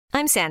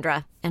I'm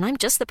Sandra, and I'm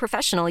just the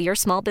professional your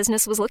small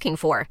business was looking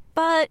for.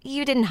 But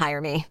you didn't hire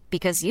me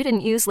because you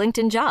didn't use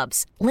LinkedIn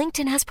Jobs.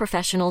 LinkedIn has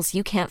professionals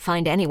you can't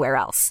find anywhere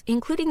else,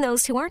 including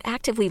those who aren't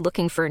actively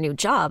looking for a new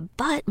job,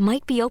 but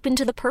might be open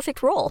to the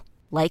perfect role,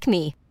 like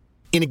me.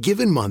 In a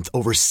given month,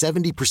 over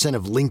 70%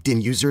 of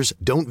LinkedIn users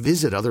don't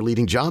visit other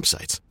leading job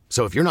sites.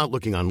 So if you're not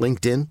looking on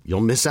LinkedIn,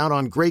 you'll miss out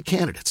on great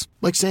candidates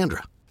like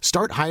Sandra.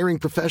 Start hiring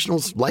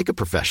professionals like a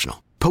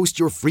professional. Post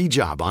your free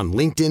job on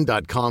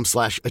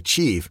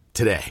linkedin.com/achieve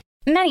today.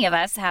 Many of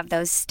us have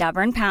those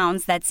stubborn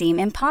pounds that seem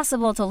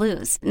impossible to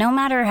lose, no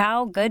matter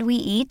how good we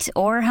eat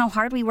or how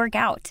hard we work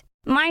out.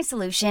 My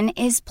solution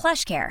is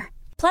PlushCare.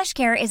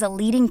 PlushCare is a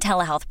leading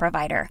telehealth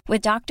provider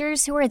with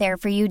doctors who are there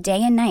for you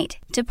day and night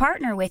to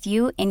partner with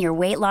you in your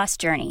weight loss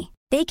journey.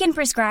 They can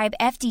prescribe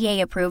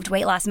FDA-approved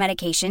weight loss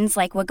medications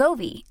like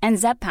Wegovy and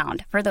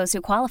Zepbound for those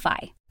who qualify.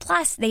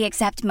 Plus, they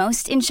accept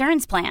most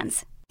insurance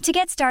plans. To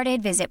get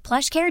started, visit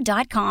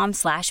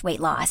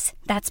plushcare.com/weightloss.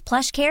 That's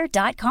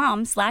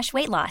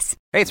plushcare.com/weightloss.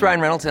 Hey, it's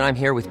Ryan Reynolds, and I'm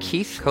here with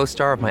Keith,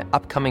 co-star of my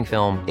upcoming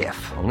film,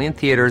 If, only in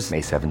theaters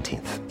May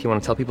 17th. Do you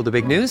want to tell people the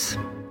big news?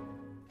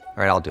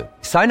 All right, I'll do it.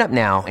 Sign up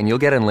now and you'll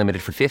get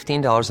unlimited for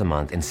 $15 a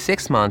month and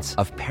 6 months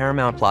of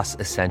Paramount Plus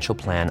Essential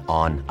Plan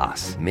on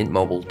us.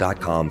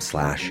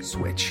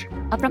 MintMobile.com/switch.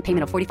 Upfront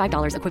payment of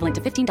 $45 equivalent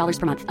to $15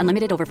 per month.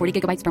 Unlimited over 40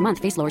 gigabytes per month.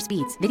 Face lower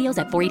speeds. Videos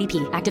at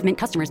 480p. Active Mint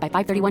customers by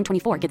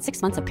 531.24 get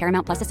 6 months of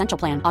Paramount Plus Essential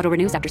Plan. Auto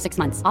renews after 6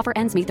 months. Offer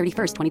ends May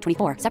 31st,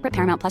 2024. Separate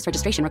Paramount Plus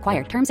registration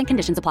required. Terms and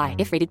conditions apply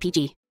if rated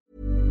PG.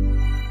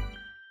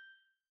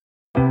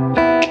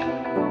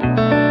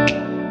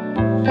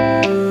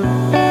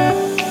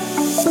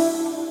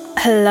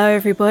 Hello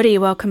everybody,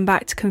 welcome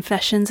back to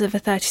Confessions of a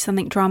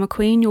 30-something Drama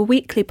Queen, your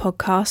weekly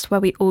podcast where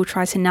we all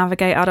try to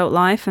navigate adult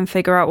life and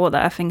figure out what the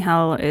effing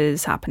hell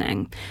is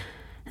happening.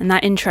 And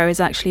that intro is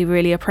actually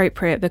really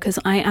appropriate because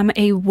I am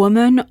a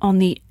woman on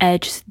the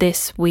edge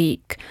this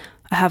week.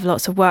 I have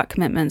lots of work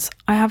commitments.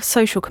 I have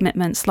social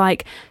commitments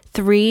like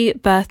 3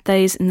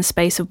 birthdays in the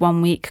space of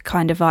 1 week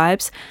kind of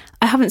vibes.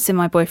 I haven't seen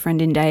my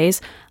boyfriend in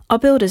days. Our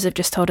builders have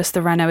just told us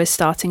the reno is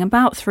starting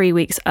about 3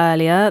 weeks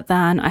earlier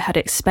than I had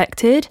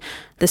expected.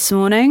 This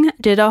morning,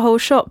 did our whole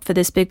shop for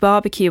this big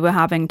barbecue we're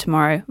having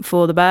tomorrow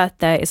for the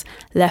birthdays.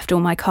 Left all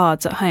my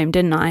cards at home,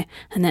 didn't I?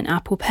 And then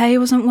Apple Pay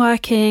wasn't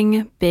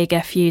working. Big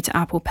FU to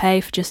Apple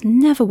Pay for just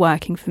never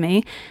working for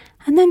me.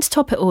 And then to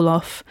top it all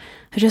off,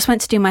 I just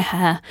went to do my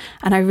hair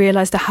and I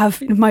realised I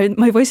have,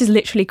 my voice is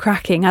literally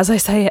cracking as I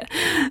say it.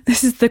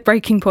 This is the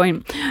breaking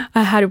point.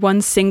 I had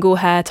one single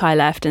hair tie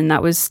left and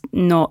that was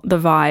not the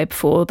vibe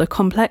for the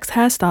complex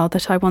hairstyle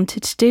that I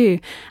wanted to do.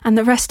 And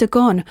the rest are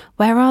gone.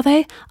 Where are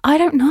they? I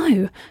don't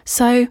know.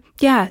 So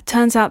yeah,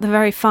 turns out the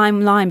very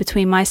fine line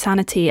between my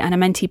sanity and a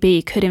mentee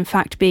bee could in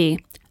fact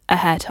be a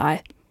hair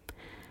tie.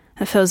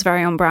 That feels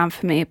very on brand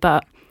for me,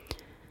 but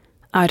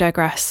I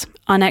digress.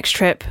 Our next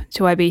trip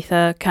to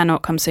Ibiza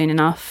cannot come soon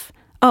enough.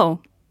 Oh,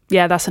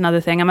 yeah, that's another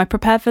thing. Am I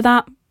prepared for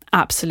that?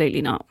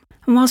 Absolutely not.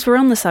 And whilst we're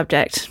on the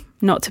subject,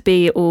 not to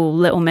be all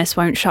Little Miss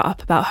won't shut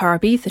up about her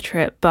Ibiza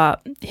trip,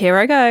 but here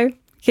I go,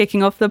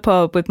 kicking off the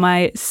pod with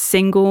my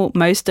single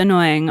most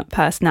annoying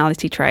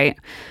personality trait.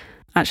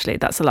 Actually,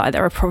 that's a lie.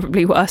 There are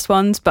probably worse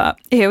ones, but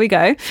here we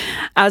go.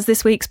 As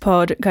this week's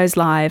pod goes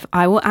live,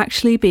 I will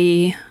actually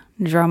be,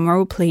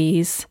 drumroll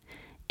please,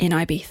 in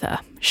Ibiza.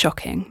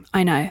 Shocking,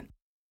 I know.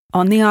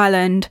 On the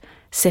island,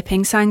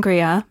 sipping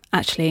sangria.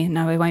 Actually,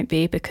 no, it won't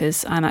be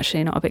because I'm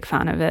actually not a big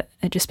fan of it.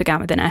 It just began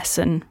with an S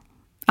and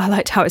I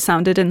liked how it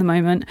sounded in the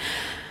moment.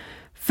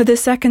 For the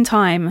second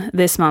time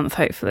this month,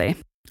 hopefully.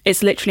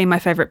 It's literally my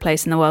favourite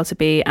place in the world to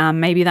be, and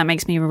maybe that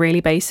makes me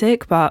really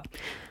basic, but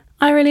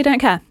I really don't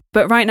care.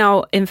 But right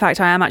now, in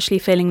fact, I am actually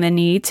feeling the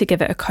need to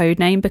give it a code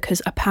name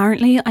because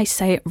apparently I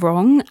say it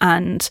wrong,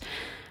 and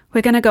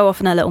we're going to go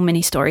off on a little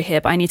mini story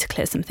here, but I need to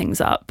clear some things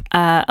up.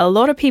 A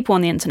lot of people on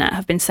the internet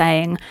have been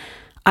saying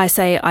I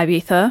say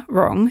Ibiza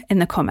wrong in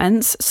the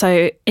comments.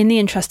 So in the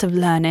interest of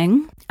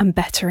learning and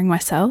bettering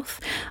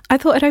myself, I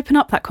thought I'd open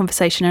up that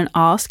conversation and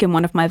ask in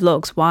one of my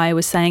vlogs why I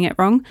was saying it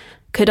wrong.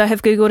 Could I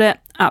have Googled it?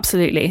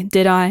 Absolutely.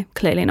 Did I?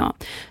 Clearly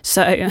not.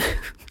 So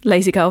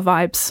lazy girl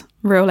vibes,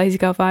 real lazy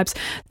girl vibes.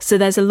 So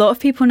there's a lot of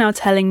people now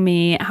telling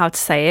me how to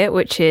say it,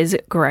 which is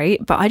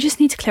great, but I just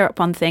need to clear up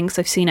one thing because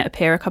I've seen it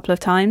appear a couple of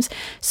times.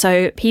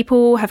 So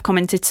people have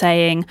commented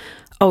saying,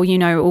 oh, you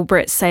know, all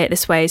Brits say it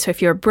this way. So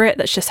if you're a Brit,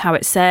 that's just how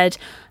it's said.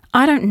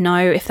 I don't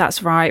know if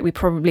that's right. We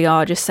probably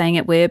are just saying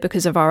it weird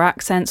because of our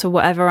accents or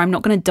whatever. I'm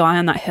not going to die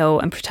on that hill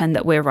and pretend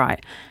that we're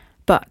right.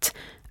 But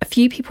a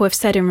few people have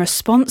said in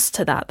response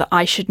to that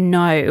I should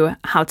know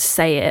how to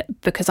say it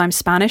because I'm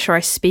Spanish or I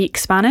speak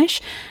Spanish.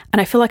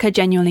 And I feel like I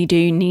genuinely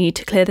do need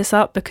to clear this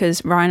up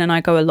because Ryan and I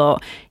go a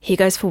lot. He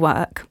goes for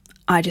work.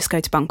 I just go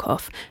to bunk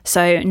off.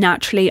 So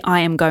naturally, I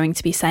am going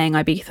to be saying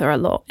Ibiza a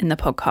lot in the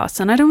podcast.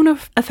 And I don't want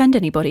to offend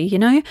anybody, you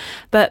know?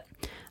 But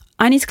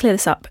I need to clear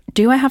this up.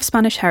 Do I have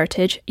Spanish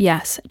heritage?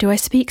 Yes. Do I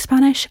speak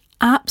Spanish?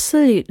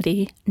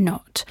 Absolutely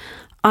not.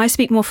 I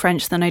speak more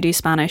French than I do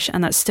Spanish,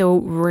 and that's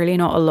still really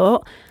not a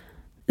lot.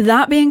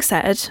 That being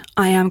said,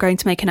 I am going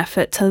to make an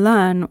effort to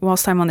learn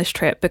whilst I'm on this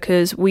trip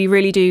because we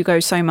really do go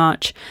so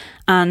much.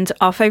 And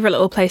our favourite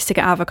little place to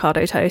get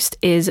avocado toast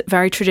is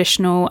very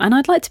traditional. And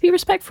I'd like to be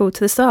respectful to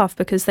the staff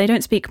because they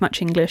don't speak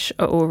much English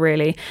at all,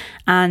 really.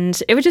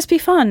 And it would just be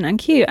fun and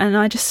cute. And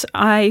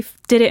I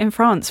did it in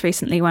France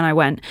recently when I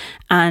went.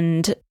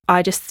 And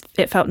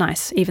it felt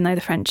nice, even though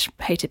the French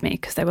hated me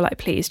because they were like,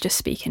 please just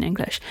speak in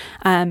English.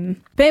 But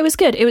it was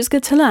good. It was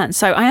good to learn.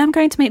 So I am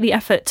going to make the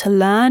effort to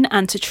learn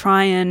and to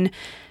try and,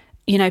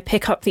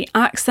 pick up the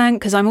accent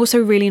because I'm also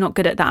really not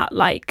good at that.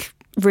 Like,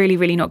 really,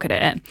 really not good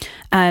at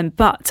it.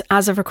 But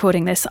as of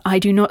recording this, I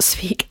do not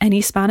speak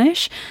any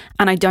Spanish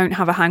and I don't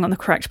have a hang on the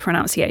correct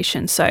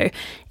pronunciation. So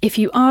if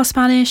you are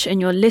Spanish and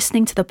you're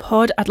listening to the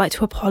pod, I'd like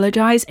to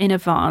apologise in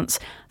advance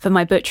for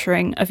my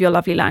butchering of your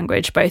lovely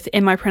language, both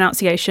in my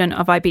pronunciation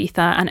of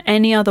Ibiza and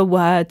any other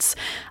words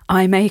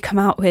I may come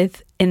out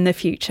with in the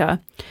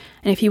future.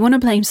 And if you want to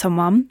blame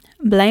someone,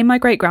 blame my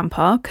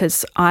great-grandpa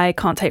because I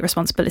can't take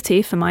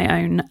responsibility for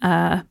my own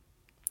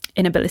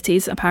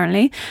inabilities,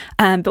 apparently.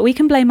 But we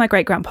can blame my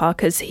great-grandpa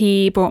because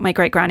he brought my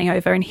great-granny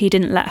over and he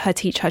didn't let her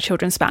teach her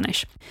children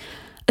Spanish.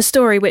 A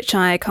story which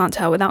I can't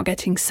tell without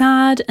getting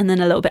sad and then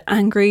a little bit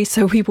angry,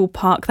 so we will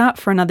park that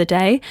for another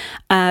day.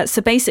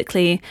 So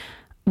basically,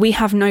 we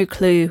have no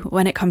clue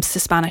when it comes to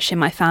Spanish in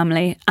my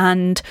family.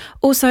 And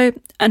also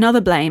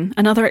another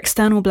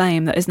external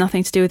blame that has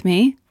nothing to do with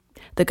me.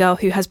 The girl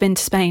who has been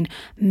to Spain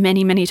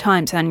many, many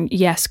times and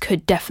yes,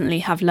 could definitely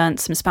have learnt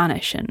some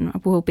Spanish and I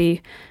will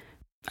be,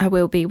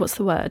 what's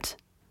the word?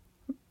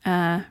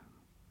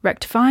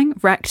 Rectifying.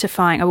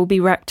 I will be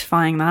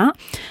rectifying that.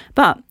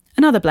 But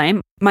another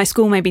blame, my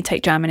school made me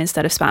take German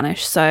instead of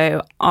Spanish.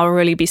 So I'll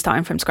really be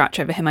starting from scratch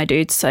over here, my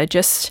dudes. So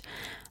just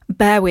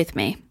bear with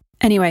me.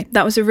 Anyway,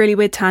 that was a really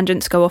weird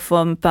tangent to go off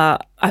on,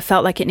 but I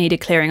felt like it needed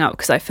clearing up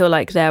because I feel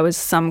like there was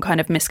some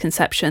kind of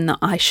misconception that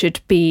I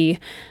should be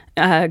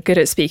good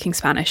at speaking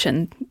Spanish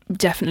and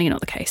definitely not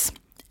the case.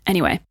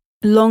 Anyway,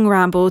 long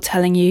ramble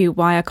telling you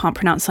why I can't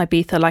pronounce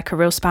Ibiza like a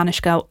real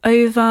Spanish girl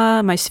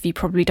over. Most of you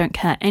probably don't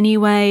care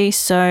anyway,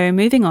 so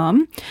moving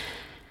on.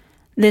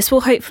 This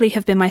will hopefully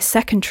have been my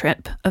second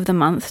trip of the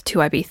month to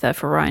Ibiza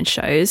for Ryan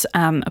shows.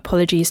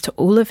 Apologies to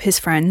all of his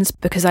friends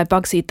because I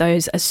bugsied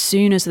those as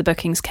soon as the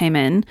bookings came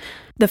in.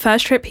 The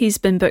first trip he's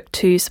been booked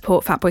to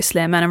support Fatboy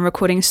Slim and I'm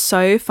recording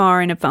so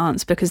far in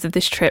advance because of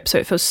this trip, so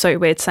it feels so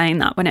weird saying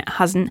that when it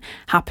hasn't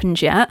happened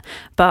yet.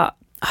 But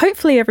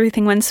hopefully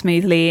everything went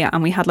smoothly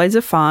and we had loads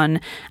of fun.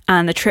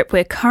 And the trip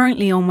we're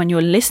currently on when you're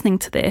listening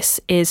to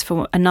this is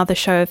for another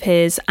show of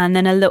his and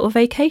then a little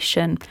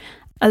vacation.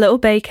 A little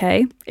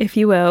vacay, if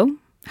you will.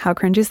 How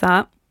cringe is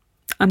that?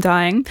 I'm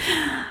dying.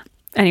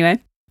 Anyway,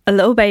 a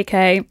little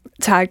vacay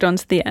tagged on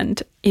to the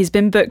end. He's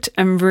been booked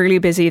and really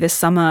busy this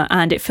summer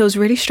and it feels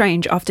really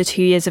strange after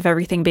 2 years of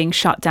everything being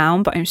shut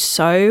down, but I'm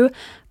so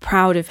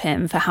proud of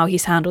him for how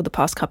he's handled the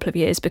past couple of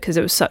years because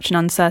it was such an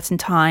uncertain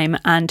time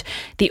and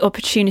the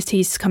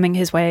opportunities coming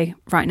his way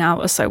right now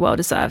are so well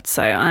deserved.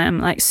 So I am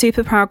like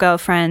super proud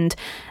girlfriend,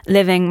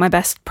 living my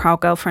best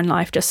proud girlfriend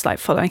life, just like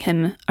following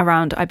him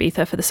around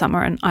Ibiza for the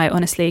summer, and I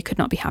honestly could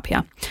not be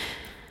happier.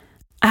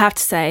 I have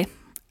to say,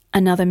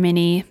 another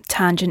mini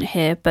tangent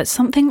here, but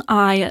something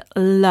I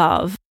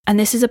love, and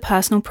this is a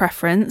personal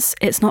preference,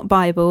 it's not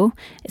Bible,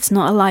 it's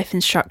not a life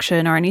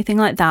instruction or anything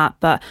like that,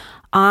 but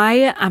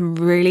I am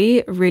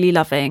really, really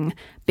loving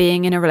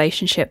being in a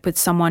relationship with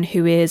someone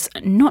who is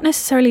not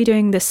necessarily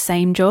doing the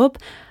same job,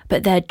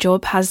 but their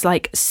job has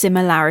like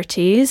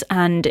similarities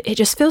and it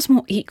just feels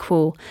more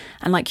equal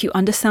and like you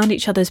understand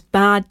each other's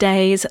bad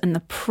days and the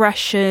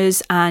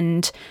pressures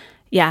and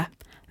yeah.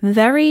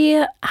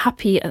 Very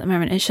happy at the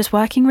moment. It's just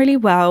working really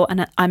well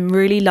and I'm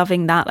really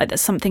loving that. Like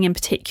there's something in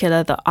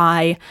particular that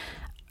I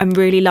am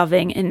really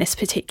loving in this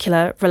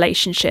particular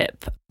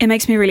relationship. It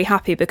makes me really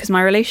happy because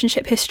my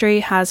relationship history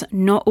has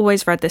not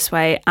always read this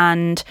way.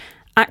 And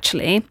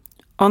actually,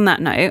 on that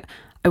note,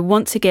 I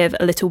want to give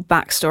a little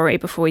backstory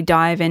before we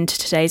dive into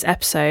today's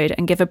episode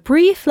and give a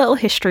brief little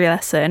history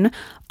lesson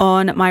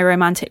on my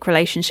romantic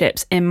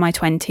relationships in my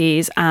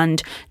 20s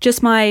and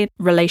just my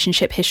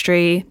relationship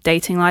history,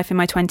 dating life in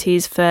my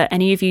 20s for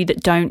any of you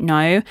that don't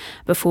know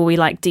before we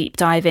like deep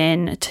dive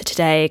in to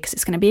today because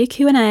it's going to be a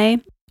Q&A.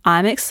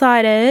 I'm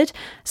excited.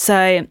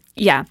 So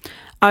yeah,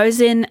 I was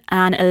in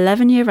an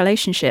 11-year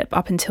relationship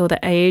up until the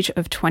age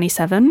of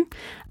 27.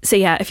 So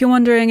yeah, if you're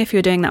wondering if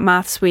you're doing that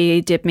maths,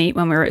 we did meet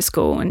when we were at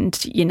school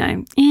and, you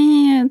know,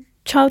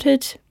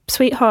 childhood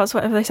sweethearts,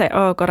 whatever they say.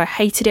 Oh God, I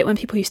hated it when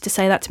people used to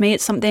say that to me.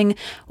 It's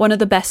one of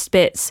the best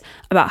bits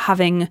about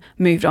having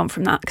moved on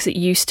from that because it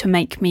used to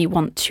make me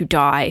want to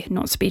die,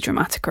 not to be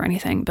dramatic or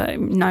anything, but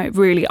no,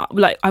 really,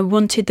 like I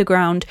wanted the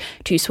ground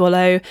to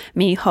swallow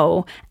me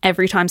whole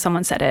every time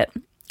someone said it.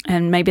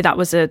 And maybe that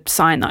was a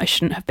sign that I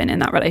shouldn't have been in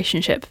that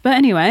relationship. But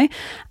anyway,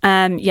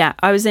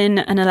 I was in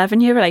an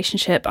 11-year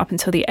relationship up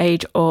until the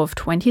age of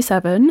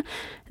 27.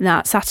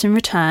 That Saturn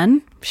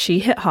return, she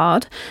hit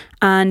hard.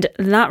 And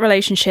that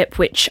relationship,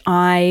 which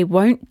I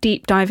won't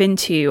deep dive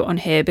into on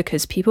here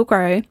because people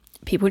grow,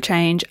 people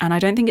change. And I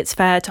don't think it's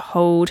fair to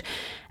hold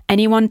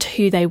anyone to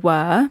who they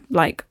were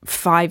like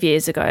 5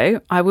 years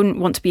ago. I wouldn't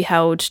want to be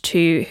held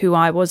to who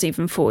I was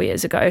even 4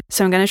 years ago.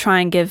 So I'm going to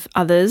try and give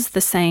others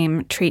the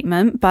same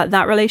treatment. But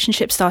that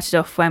relationship started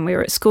off when we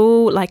were at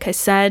school, like I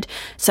said.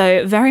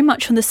 So very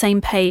much on the same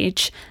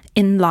page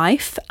in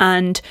life.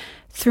 And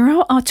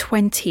throughout our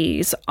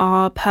 20s,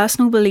 our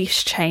personal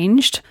beliefs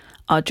changed,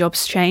 our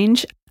jobs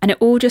changed, and it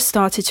all just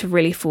started to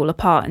really fall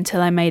apart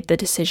until I made the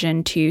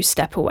decision to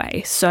step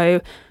away.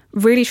 So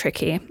really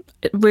tricky,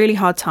 really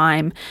hard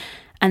time.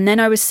 And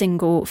then I was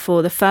single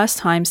for the first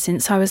time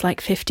since I was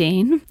like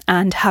 15,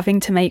 and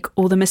having to make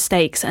all the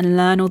mistakes and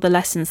learn all the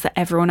lessons that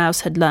everyone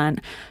else had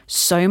learned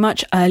so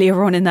much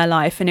earlier on in their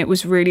life. And it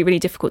was really, really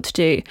difficult to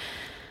do.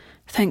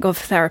 Thank God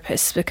for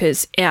therapists,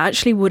 because it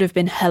actually would have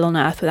been hell on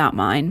earth without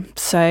mine.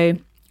 So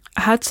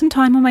I had some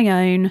time on my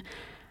own,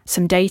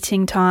 some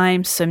dating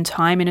time, some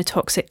time in a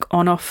toxic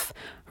on-off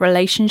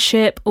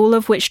relationship, all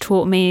of which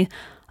taught me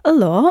a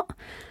lot.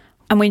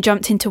 And we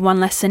jumped into one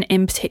lesson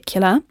in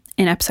particular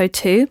in episode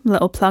 2,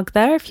 little plug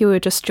there if you were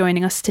just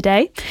joining us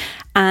today.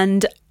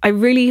 And I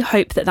really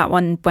hope that that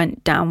one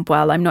went down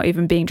well. I'm not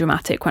even being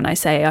dramatic when I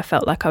say I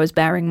felt like I was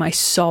bearing my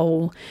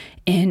soul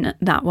in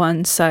that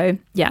one. So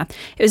yeah,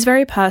 it was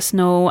very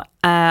personal.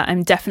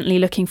 I'm definitely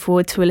looking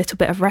forward to a little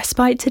bit of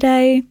respite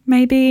today,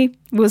 maybe.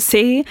 We'll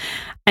see.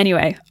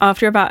 Anyway,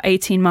 after about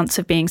 18 months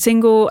of being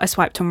single, I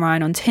swiped on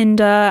Ryan on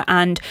Tinder,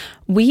 and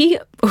we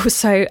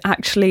also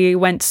actually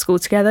went to school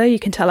together. You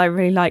can tell I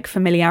really like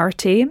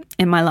familiarity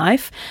in my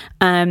life.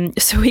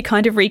 So we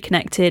kind of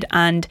reconnected,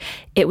 and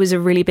it was a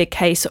really big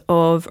case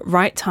of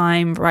right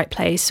time, right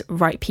place,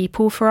 right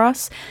people for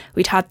us.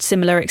 We'd had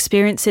similar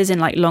experiences in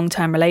like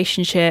long-term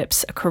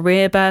relationships, a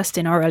career burst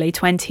in our early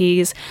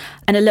 20s,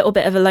 and a little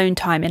bit of alone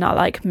time in our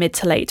like mid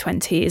to late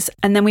 20s.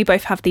 And then we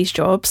both have these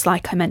jobs,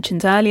 like I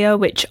mentioned earlier,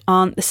 which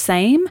aren't the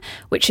same,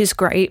 which is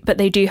great, but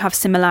they do have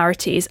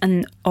similarities.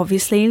 And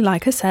obviously,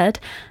 like I said,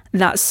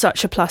 that's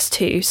such a plus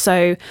too.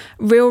 So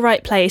real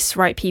right place,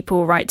 right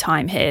people, right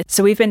time here.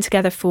 So we've been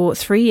together for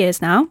 3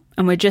 years now,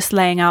 and we're just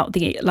laying out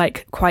the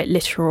like quite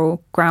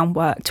literal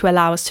groundwork to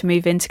allow us to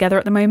move in together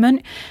at the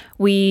moment.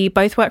 We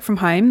both work from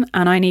home,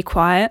 and I need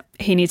quiet.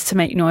 He needs to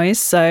make noise.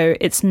 So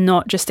it's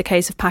not just a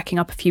case of packing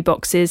up a few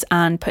boxes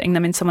and putting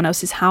them in someone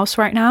else's house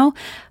right now,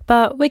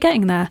 but we're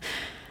getting there.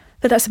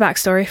 But that's a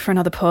backstory for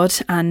another pod,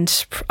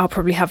 and I'll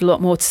probably have a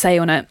lot more to say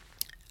on it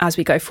as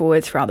we go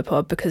forward throughout the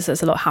pod, because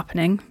there's a lot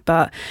happening.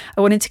 But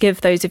I wanted to give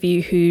those of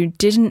you who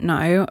didn't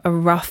know a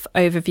rough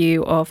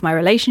overview of my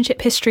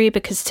relationship history,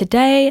 because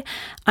today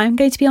I'm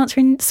going to be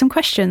answering some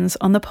questions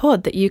on the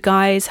pod that you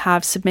guys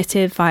have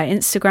submitted via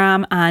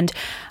Instagram, and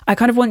I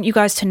kind of want you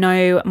guys to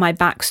know my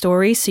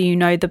backstory so you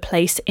know the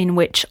place in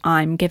which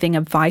I'm giving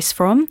advice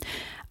from.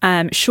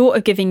 Short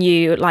of giving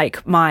you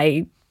like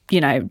my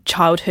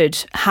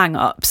childhood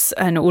hang-ups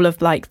and all of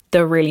like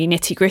the really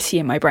nitty-gritty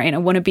in my brain, I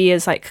want to be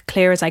as like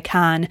clear as I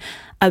can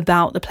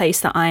about the place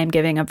that I am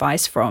giving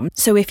advice from.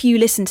 So if you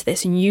listen to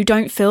this and you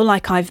don't feel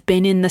like I've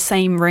been in the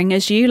same ring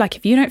as you, like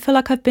if you don't feel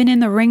like I've been in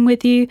the ring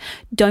with you,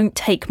 don't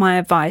take my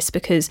advice,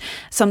 because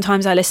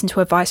sometimes I listen to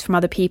advice from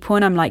other people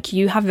and I'm like,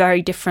 you have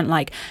very different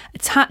like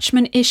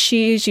attachment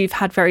issues, you've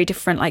had very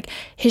different like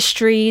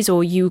histories,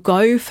 or you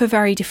go for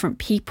very different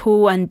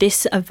people, and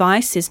this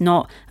advice is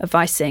not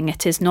advising,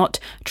 it is not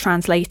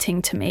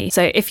translating to me.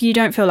 So if you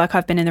don't feel like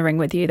I've been in the ring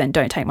with you, then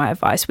don't take my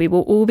advice. We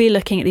will all be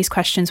looking at these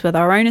questions with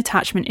our own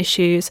attachment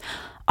issues,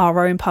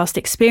 our own past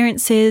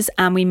experiences,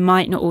 and we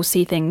might not all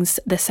see things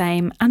the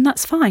same, and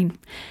that's fine.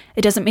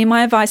 It doesn't mean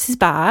my advice is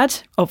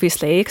bad,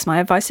 obviously, because my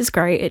advice is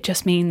great. It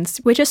just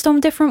means we're just on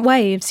different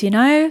waves,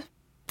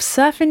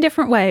 surfing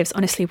different waves.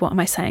 Honestly, what am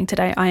I saying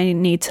today? I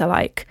need to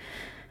like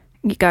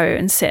go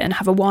and sit and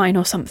have a wine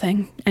or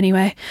something.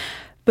 Anyway,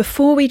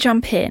 before we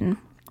jump in,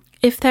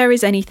 if there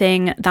is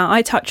anything that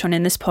I touch on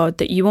in this pod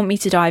that you want me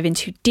to dive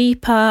into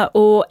deeper,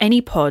 or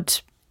any pod,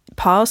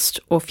 past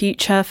or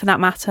future for that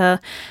matter,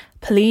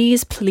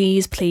 please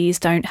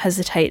don't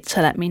hesitate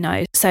to let me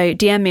know. So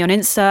DM me on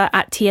Insta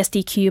at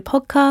TSDQ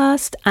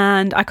podcast,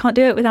 and I can't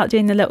do it without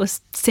doing the little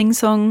sing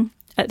song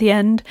at the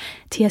end,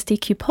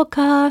 TSDQ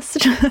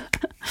podcast.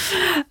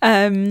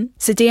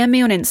 So DM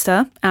me on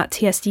Insta at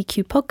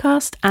TSDQ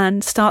podcast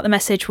and start the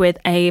message with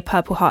a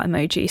purple heart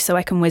emoji so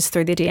I can whiz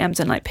through the DMs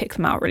and like pick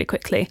them out really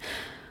quickly.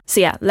 So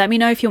yeah, let me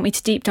know if you want me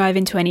to deep dive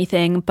into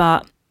anything,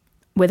 but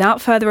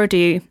without further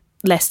ado,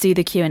 let's do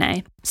the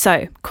Q&A.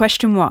 So,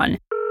 question 1.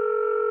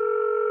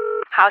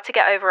 How to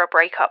get over a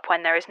breakup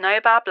when there is no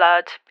bad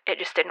blood, it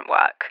just didn't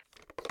work.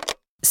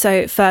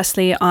 So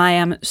firstly, I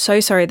am so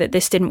sorry that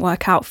this didn't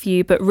work out for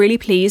you, but really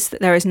pleased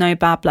that there is no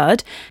bad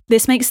blood.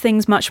 This makes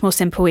things much more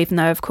simple, even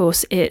though, of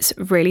course, it's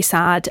really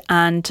sad,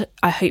 and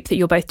I hope that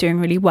you're both doing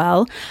really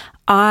well.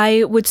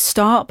 I would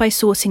start by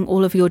sorting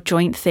all of your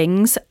joint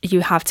things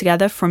you have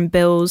together, from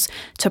bills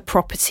to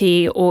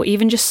property, or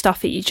even just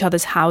stuff at each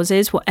other's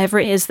houses. Whatever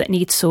it is that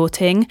needs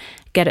sorting,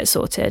 get it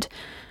sorted.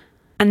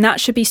 And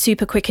that should be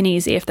super quick and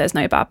easy if there's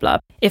no bad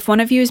blood. If one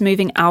of you is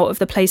moving out of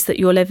the place that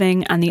you're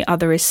living and the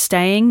other is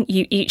staying,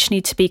 you each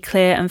need to be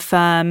clear and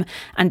firm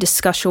and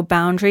discuss your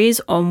boundaries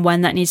on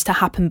when that needs to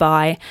happen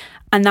by.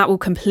 And that will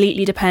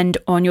completely depend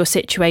on your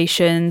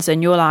situations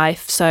and your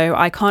life. So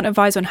I can't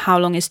advise on how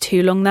long is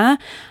too long there.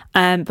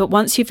 But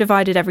once you've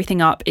divided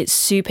everything up, it's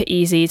super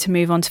easy to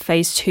move on to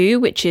phase 2,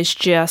 which is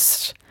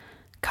just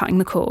cutting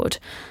the cord.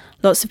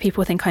 Lots of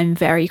people think I'm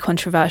very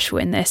controversial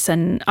in this,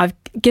 and I've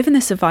given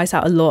this advice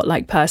out a lot,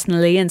 like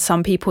personally, and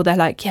some people, they're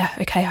like, yeah,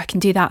 okay, I can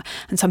do that.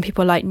 And some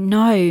people are like,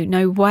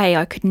 no way,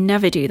 I could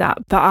never do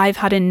that. But I've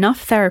had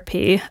enough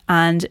therapy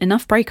and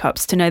enough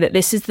breakups to know that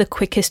this is the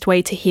quickest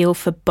way to heal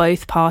for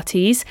both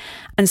parties.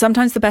 And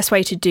sometimes the best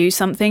way to do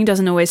something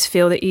doesn't always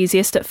feel the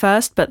easiest at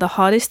first, but the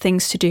hardest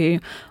things to do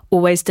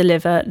always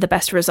deliver the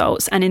best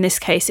results. And in this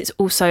case, it's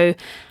also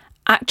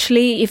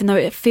actually, even though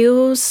it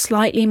feels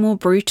slightly more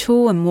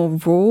brutal and more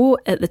raw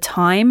at the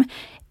time,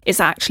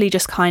 it's actually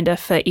just kind of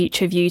for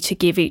each of you to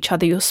give each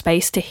other your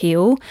space to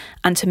heal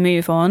and to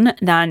move on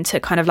than to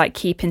kind of like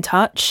keep in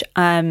touch.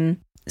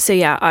 So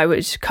yeah, I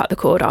would cut the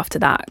cord after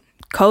that.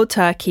 Cold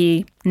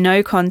turkey,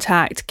 no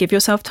contact, give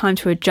yourself time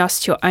to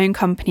adjust to your own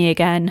company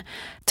again,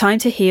 time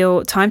to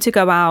heal, time to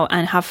go out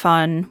and have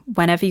fun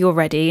whenever you're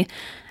ready.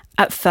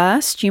 At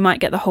first, you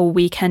might get the whole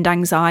weekend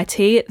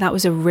anxiety. That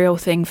was a real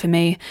thing for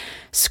me.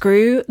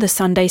 Screw the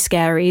Sunday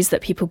scaries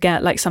that people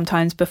get like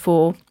sometimes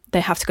before they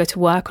have to go to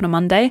work on a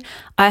Monday.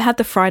 I had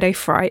the Friday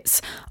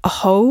frights, a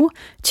whole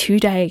 2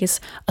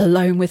 days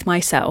alone with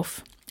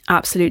myself.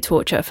 Absolute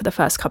torture for the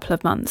first couple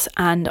of months.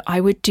 And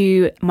I would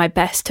do my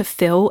best to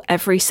fill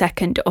every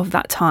second of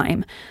that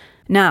time.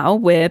 Now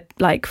we're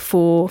like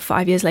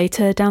 4-5 years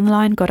later down the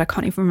line. God, I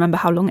can't even remember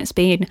how long it's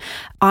been.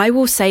 I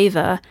will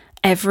savor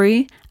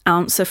every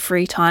ounce of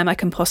free time I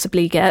can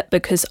possibly get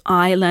because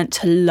I learnt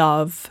to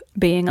love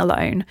being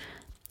alone.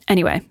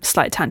 Anyway,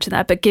 slight tangent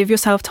there, but give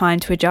yourself time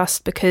to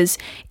adjust because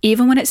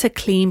even when it's a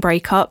clean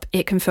breakup,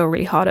 it can feel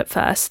really hard at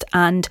first.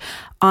 And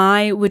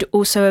I would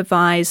also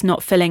advise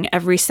not filling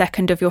every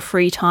second of your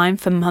free time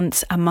for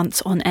months and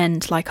months on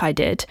end like I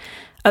did.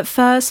 At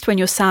first, when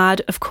you're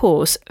sad, of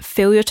course,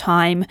 fill your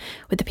time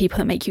with the people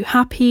that make you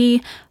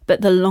happy,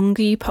 but the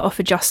longer you put off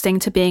adjusting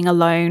to being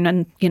alone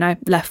and,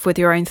 left with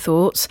your own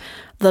thoughts,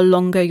 the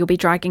longer you'll be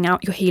dragging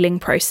out your healing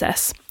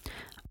process.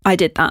 I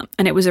did that,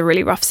 and it was a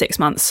really rough 6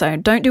 months, so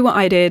don't do what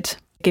I did.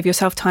 Give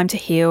yourself time to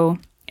heal.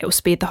 It will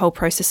speed the whole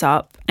process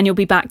up, and you'll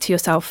be back to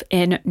yourself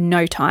in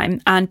no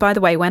time. And by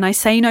the way, when I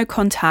say no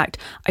contact,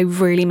 I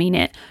really mean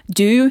it.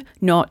 Do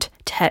not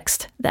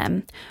text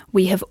them.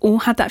 We have all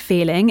had that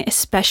feeling,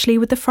 especially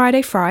with the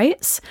Friday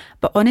frights,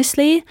 but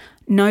honestly,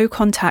 no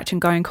contact and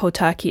going cold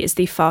turkey is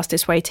the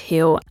fastest way to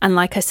heal. And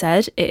like I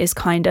said, it is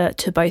kinder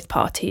to both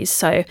parties.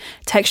 So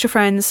text your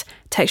friends,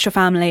 text your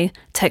family,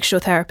 text your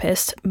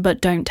therapist,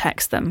 but don't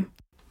text them.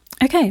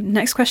 Okay,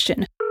 next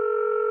question.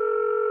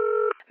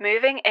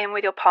 Moving in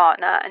with your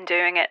partner and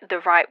doing it the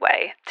right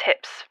way,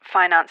 tips,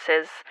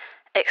 finances,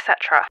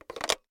 etc.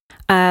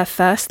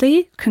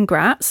 Firstly,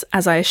 congrats,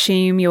 as I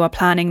assume you are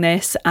planning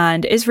this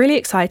and it's really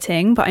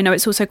exciting, but I know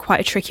it's also quite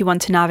a tricky one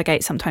to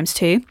navigate sometimes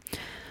too.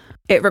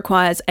 It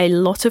requires a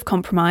lot of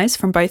compromise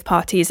from both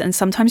parties, and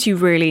sometimes you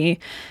really,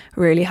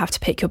 really have to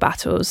pick your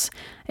battles.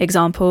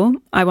 Example,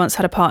 I once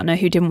had a partner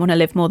who didn't want to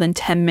live more than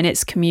 10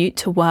 minutes commute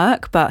to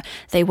work, but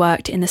they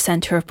worked in the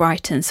centre of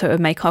Brighton, so it would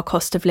make our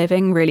cost of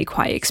living really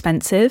quite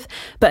expensive.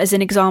 But as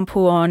an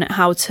example on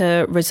how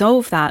to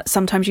resolve that,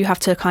 sometimes you have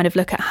to kind of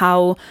look at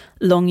how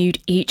long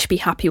you'd each be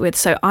happy with.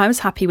 So I was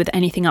happy with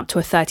anything up to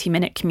a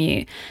 30-minute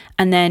commute,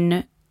 and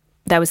then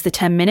there was the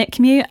 10-minute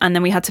commute, and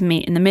then we had to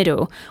meet in the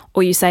middle.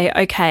 Or you say,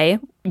 okay,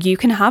 you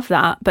can have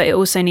that, but it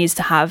also needs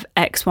to have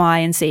X, Y,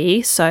 and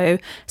Z. So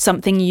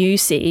something you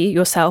see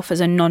yourself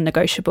as a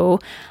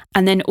non-negotiable,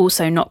 and then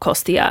also not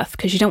cost the earth,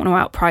 because you don't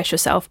want to outprice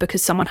yourself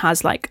because someone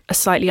has like a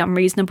slightly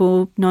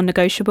unreasonable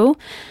non-negotiable.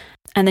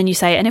 And then you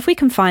say, and if we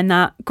can find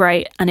that,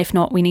 great. And if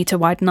not, we need to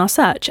widen our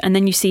search. And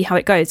then you see how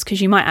it goes, because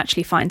you might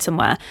actually find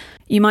somewhere.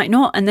 You might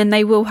not, and then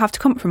they will have to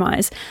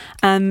compromise.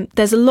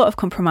 There's a lot of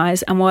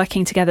compromise and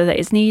working together that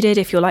is needed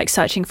if you're like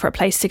searching for a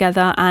place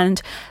together.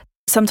 And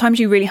sometimes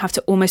you really have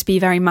to almost be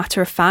very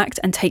matter of fact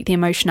and take the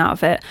emotion out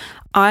of it.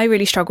 I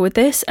really struggle with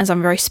this as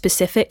I'm very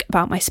specific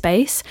about my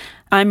space.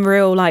 I'm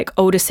real like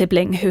older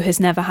sibling who has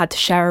never had to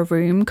share a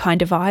room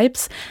kind of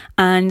vibes.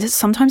 And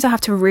sometimes I have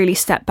to really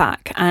step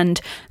back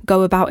and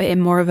go about it in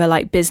more of a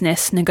like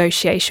business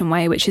negotiation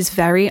way, which is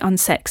very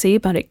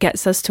unsexy, but it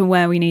gets us to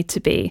where we need to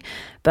be.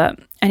 But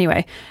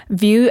anyway,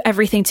 view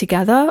everything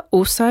together.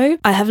 Also,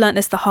 I have learnt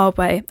this the hard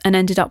way and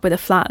ended up with a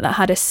flat that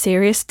had a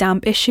serious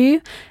damp issue,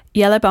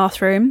 yellow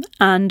bathroom,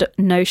 and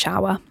no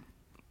shower.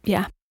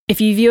 Yeah. If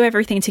you view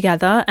everything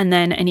together and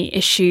then any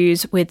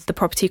issues with the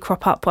property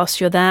crop up whilst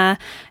you're there,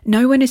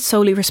 no one is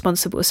solely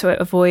responsible, so it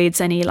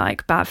avoids any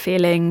like bad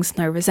feelings,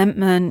 no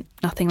resentment,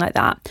 nothing like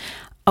that.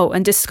 Oh,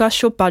 and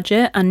discuss your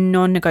budget and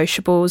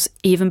non-negotiables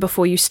even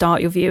before you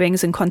start your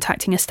viewings and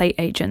contacting estate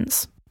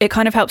agents. it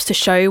kind of helps to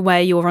show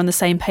where you're on the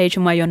same page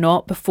and where you're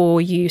not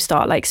before you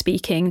start like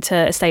speaking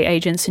to estate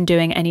agents and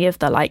doing any of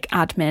the like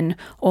admin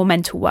or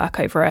mental work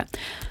over it.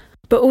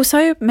 But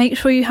also make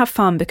sure you have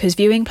fun, because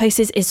viewing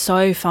places is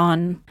so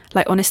fun.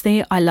 Like,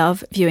 honestly, I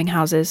love viewing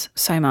houses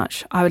so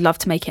much. I would love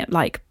to make it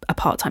like a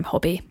part-time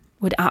hobby.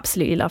 Would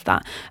absolutely love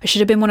that. I should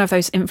have been one of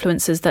those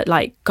influencers that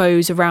like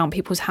goes around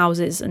people's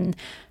houses and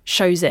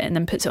shows it and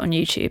then puts it on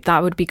YouTube.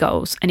 That would be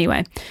goals.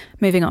 Anyway,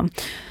 moving on.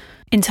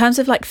 In terms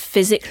of like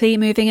physically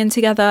moving in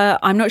together,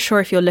 I'm not sure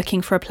if you're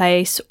looking for a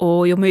place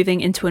or you're moving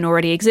into an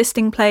already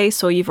existing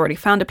place or you've already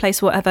found a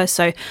place or whatever.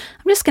 So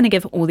I'm just going to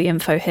give all the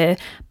info here,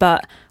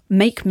 but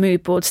make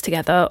mood boards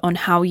together on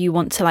how you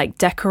want to like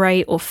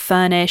decorate or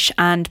furnish,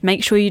 and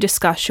make sure you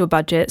discuss your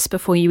budgets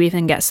before you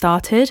even get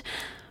started.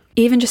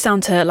 Even just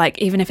down to like,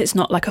 even if it's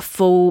not like a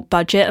full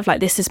budget of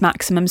like this is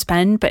maximum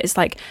spend, but it's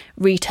like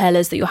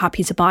retailers that you're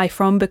happy to buy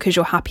from because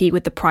you're happy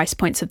with the price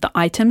points of the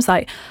items.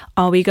 Like,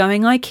 are we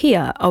going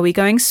IKEA? Are we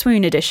going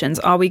swoon editions?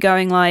 Are we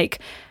going like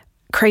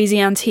crazy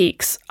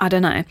antiques? I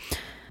don't know.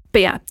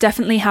 But yeah,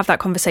 definitely have that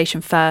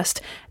conversation first.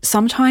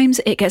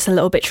 Sometimes it gets a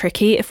little bit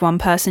tricky if one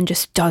person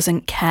just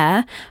doesn't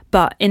care.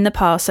 But in the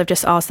past, I've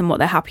just asked them what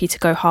they're happy to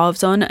go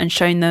halves on and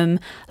shown them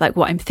like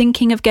what I'm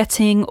thinking of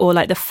getting or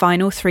like the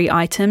final 3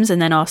 items,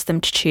 and then asked them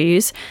to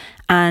choose.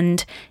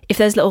 And if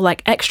there's little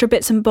like extra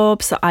bits and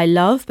bobs that I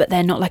love, but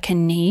they're not like a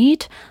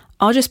need,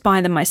 I'll just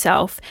buy them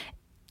myself.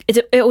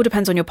 It all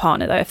depends on your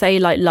partner though. If they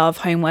like love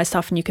homeware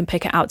stuff and you can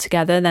pick it out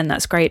together, then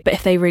that's great. But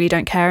if they really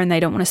don't care and they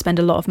don't want to spend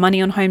a lot of money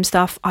on home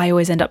stuff, I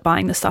always end up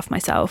buying the stuff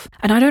myself.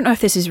 And I don't know if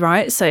this is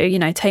right, so, you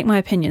know, take my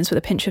opinions with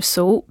a pinch of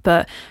salt,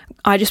 but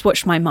I just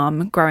watched my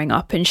mum growing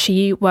up and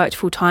she worked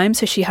full time,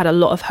 so she had a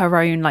lot of her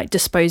own like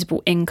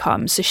disposable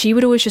income. So she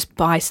would always just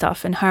buy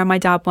stuff, and her and my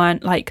dad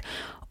weren't like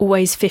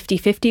always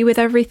 50-50 with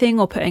everything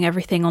or putting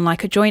everything on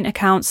like a joint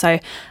account. So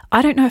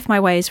I don't know if my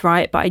way is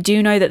right, but I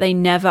do know that they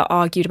never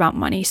argued about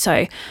money.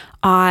 So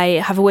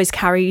I have always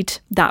carried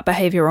that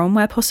behavior on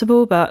where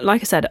possible. But like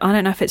I said, I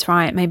don't know if it's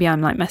right. Maybe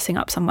I'm like messing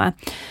up somewhere.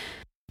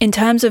 In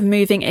terms of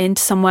moving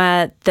into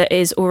somewhere that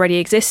is already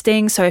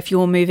existing, so if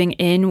you're moving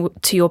in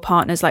to your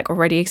partner's like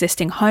already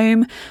existing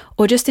home,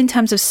 or just in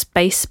terms of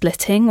space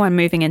splitting when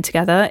moving in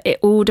together, it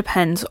all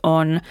depends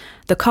on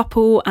the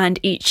couple and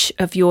each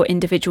of your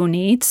individual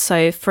needs.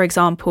 So for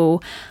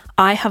example,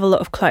 I have a lot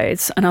of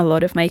clothes and a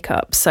lot of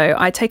makeup, so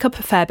I take up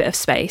a fair bit of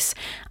space.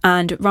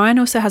 And Ryan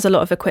also has a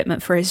lot of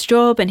equipment for his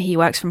job and he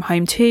works from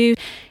home too.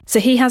 So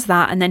he has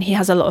that, and then he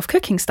has a lot of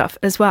cooking stuff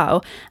as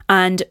well.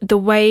 And the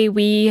way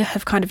we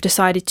have kind of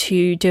decided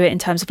to do it in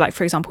terms of like,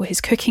 for example,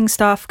 his cooking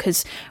stuff,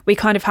 because we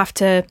kind of have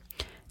to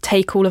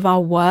take all of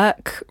our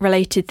work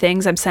related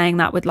things. I'm saying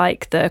that with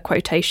like the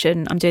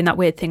quotation. I'm doing that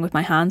weird thing with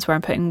my hands where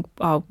I'm putting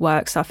our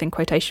work stuff in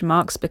quotation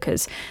marks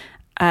because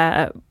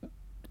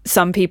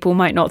some people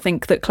might not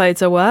think that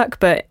clothes are work,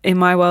 but in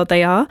my world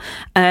they are.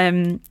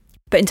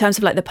 But in terms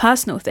of like the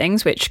personal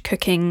things, which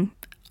cooking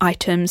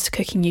items,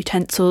 cooking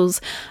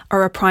utensils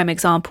are a prime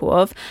example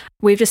of,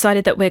 we've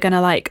decided that we're going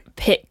to like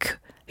pick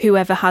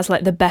whoever has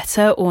like the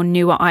better or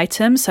newer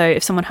item. So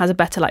if someone has a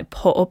better like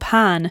pot or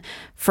pan,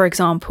 for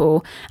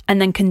example, and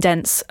then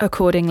condense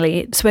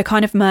accordingly. So we're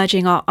kind of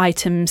merging our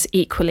items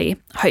equally,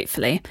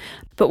 hopefully.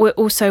 But we're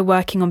also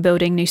working on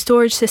building new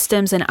storage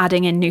systems and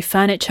adding in new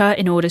furniture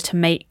in order to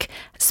make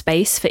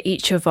space for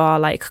each of our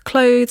like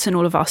clothes and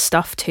all of our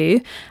stuff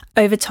too.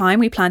 Over time,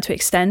 we plan to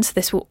extend, so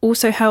this will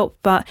also help,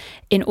 but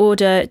in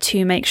order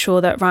to make sure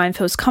that Ryan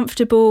feels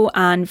comfortable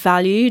and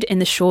valued in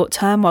the short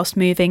term whilst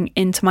moving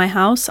into my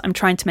house, I'm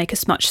trying to make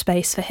as much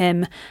space for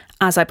him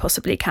as I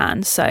possibly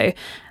can. So,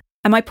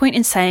 and my point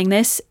in saying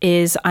this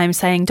is I'm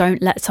saying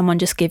don't let someone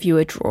just give you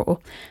a drawer.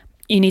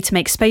 You need to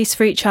make space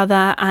for each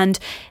other, and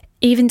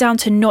even down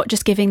to not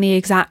just giving the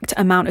exact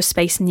amount of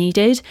space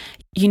needed.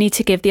 You need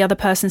to give the other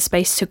person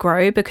space to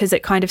grow, because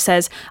it kind of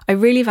says, I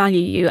really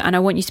value you and I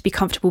want you to be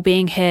comfortable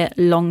being here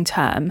long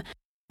term.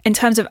 In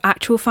terms of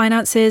actual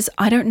finances,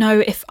 I don't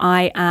know if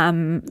I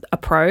am a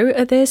pro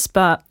at this,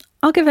 but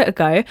I'll give it a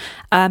go.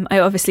 I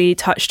obviously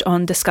touched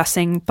on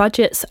discussing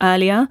budgets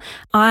earlier.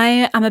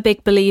 I am a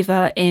big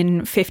believer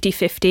in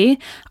 50-50.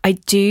 I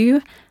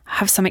do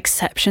have some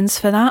exceptions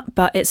for that,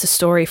 but it's a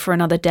story for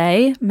another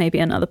day, maybe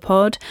another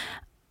pod.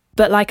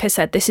 But like I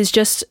said, this is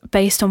just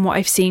based on what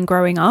I've seen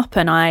growing up,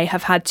 and I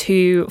have had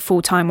 2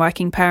 full-time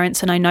working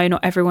parents, and I know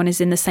not everyone is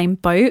in the same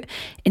boat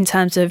in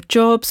terms of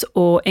jobs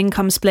or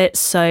income splits,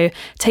 so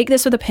take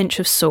this with a pinch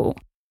of salt.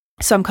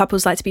 Some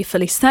couples like to be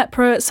fully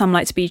separate, some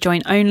like to be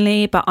joint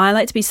only, but I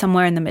like to be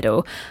somewhere in the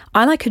middle.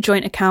 I like a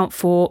joint account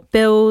for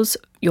bills,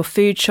 your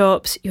food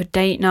shops, your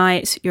date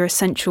nights, your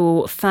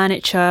essential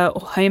furniture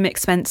or home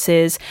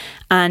expenses,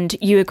 and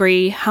you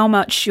agree how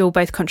much you'll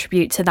both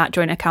contribute to that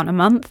joint account a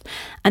month.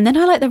 And then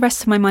I like the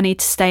rest of my money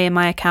to stay in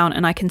my account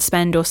and I can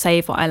spend or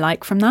save what I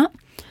like from that.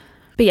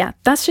 But yeah,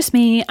 that's just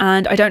me,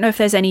 and I don't know if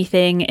there's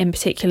anything in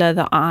particular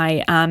that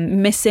I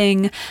am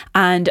missing,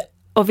 and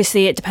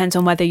Obviously, it depends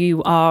on whether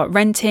you are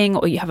renting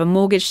or you have a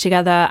mortgage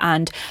together,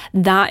 and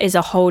that is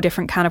a whole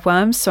different can of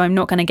worms. So I'm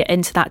not going to get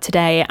into that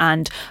today,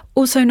 and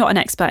also not an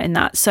expert in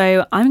that.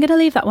 So I'm going to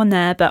leave that one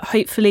there, but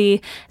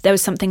hopefully there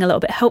was something a little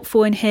bit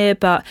helpful in here.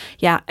 But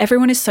yeah,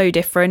 everyone is so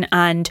different,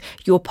 and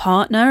your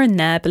partner and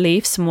their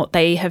beliefs and what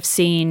they have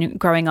seen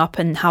growing up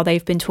and how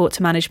they've been taught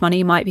to manage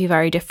money might be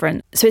very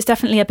different. So it's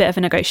definitely a bit of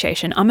a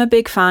negotiation. I'm a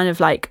big fan of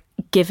like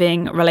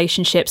giving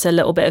relationships a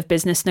little bit of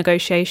business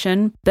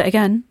negotiation. But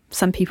again,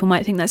 some people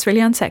might think that's really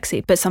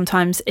unsexy, but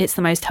sometimes it's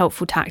the most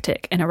helpful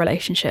tactic in a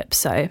relationship.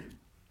 So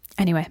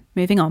anyway,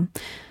 moving on.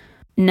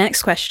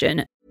 Next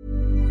question.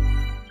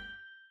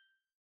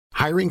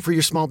 Hiring for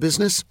your small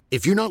business?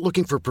 If you're not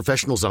looking for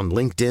professionals on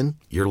LinkedIn,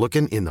 you're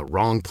looking in the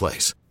wrong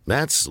place.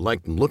 That's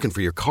like looking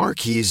for your car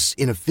keys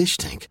in a fish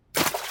tank.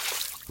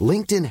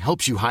 LinkedIn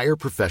helps you hire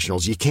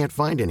professionals you can't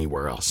find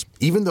anywhere else,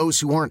 even those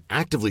who aren't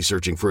actively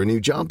searching for a new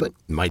job but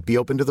might be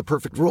open to the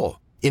perfect role.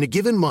 In a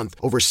given month,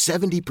 over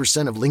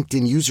 70% of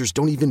LinkedIn users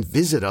don't even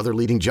visit other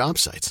leading job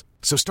sites.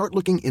 So start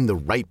looking in the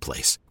right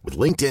place. With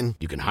LinkedIn,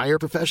 you can hire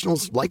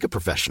professionals like a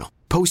professional.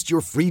 Post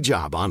your free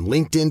job on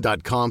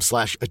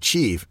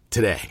linkedin.com/achieve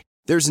today.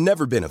 There's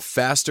never been a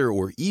faster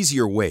or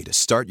easier way to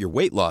start your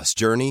weight loss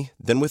journey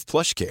than with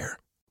PlushCare.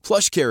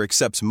 PlushCare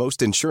accepts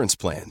most insurance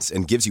plans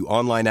and gives you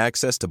online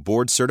access to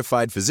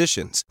board-certified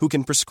physicians who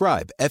can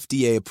prescribe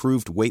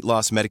FDA-approved weight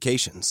loss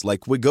medications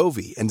like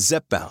Wegovy and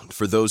Zepbound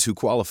for those who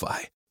qualify.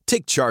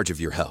 Take charge of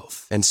your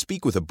health and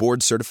speak with a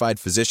board-certified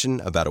physician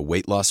about a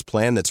weight loss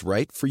plan that's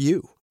right for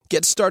you.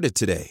 Get started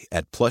today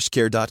at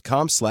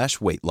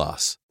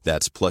plushcare.com/weight-loss.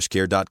 That's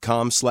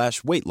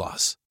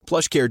plushcare.com/weight-loss.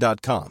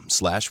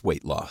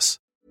 plushcare.com/weight-loss.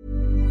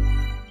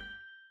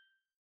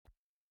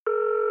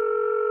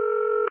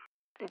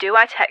 Do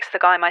I text the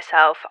guy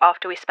myself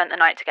after we spent the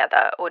night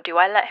together, or do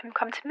I let him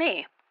come to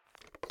me?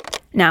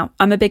 Now,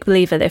 I'm a big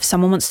believer that if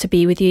someone wants to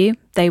be with you,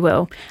 they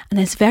will, and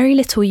there's very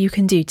little you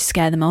can do to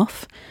scare them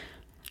off.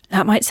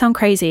 That might sound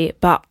crazy,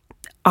 but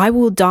I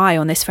will die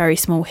on this very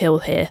small hill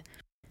here.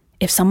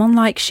 If someone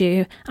likes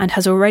you and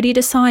has already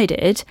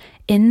decided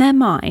in their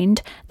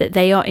mind that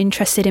they are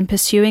interested in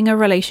pursuing a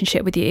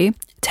relationship with you,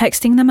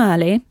 texting them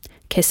early,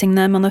 kissing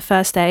them on the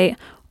first date,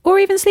 or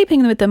even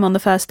sleeping with them on the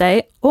first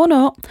date or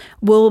not,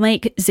 will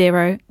make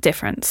zero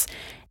difference.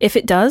 If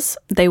it does,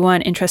 they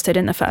weren't interested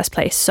in the first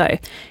place. So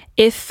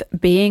if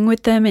being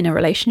with them in a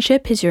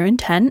relationship is your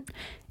intent,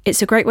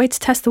 it's a great way to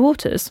test the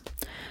waters.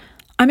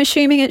 I'm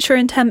assuming it's your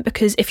intent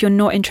because if you're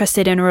not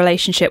interested in a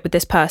relationship with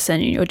this person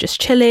and you're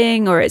just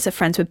chilling, or it's a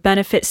friends with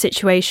benefits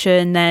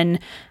situation, then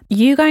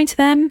you going to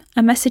them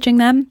and messaging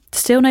them,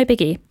 still no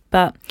biggie.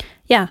 But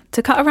yeah,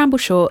 to cut a ramble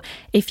short,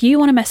 if you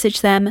want to message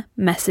them,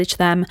 message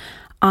them.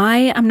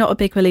 I am not a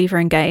big believer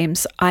in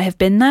games. I have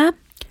been there,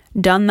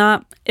 done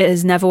that. It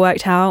has never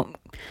worked out.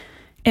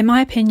 In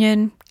my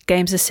opinion,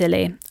 games are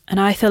silly. And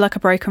I feel like a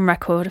broken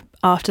record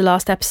after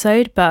last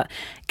episode, but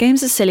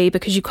games are silly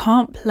because you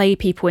can't play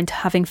people into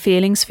having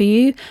feelings for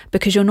you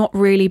because you're not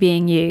really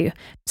being you.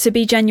 So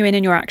be genuine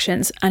in your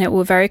actions, and it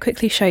will very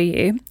quickly show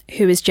you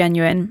who is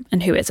genuine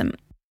and who isn't.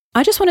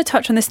 I just want to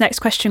touch on this next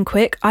question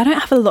quick. I don't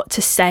have a lot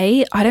to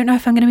say. I don't know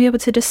if I'm going to be able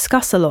to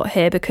discuss a lot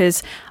here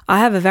because I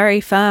have a very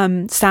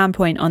firm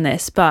standpoint on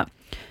this, but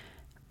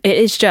it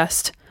is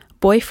just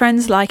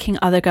boyfriends liking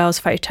other girls'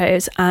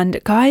 photos.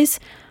 And guys,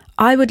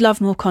 I would love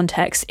more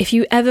context. If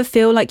you ever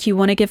feel like you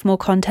want to give more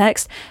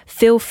context,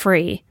 feel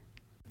free,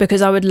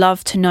 because I would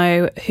love to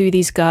know who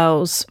these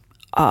girls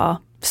are.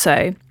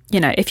 So,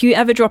 if you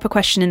ever drop a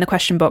question in the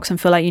question box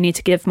and feel like you need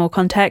to give more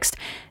context,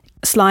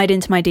 slide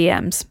into my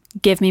DMs,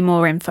 give me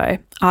more info.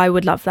 I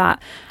would love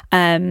that.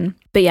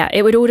 But yeah,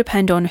 it would all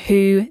depend on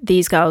who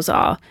these girls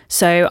are.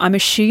 So I'm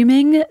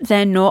assuming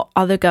they're not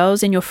other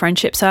girls in your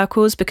friendship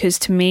circles, because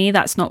to me,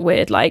 that's not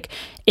weird. Like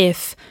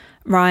if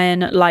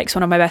Ryan likes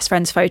one of my best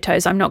friend's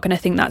photos, I'm not going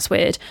to think that's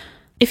weird.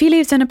 If he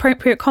leaves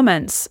inappropriate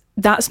comments,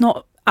 that's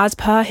not as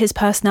per his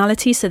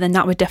personality, so then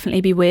that would definitely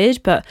be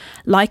weird. But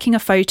liking a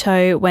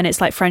photo when it's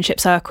like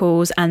friendship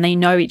circles and they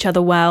know each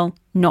other well,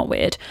 not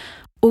weird.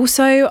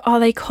 Also, are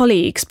they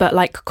colleagues, but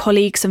like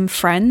colleagues and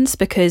friends?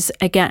 Because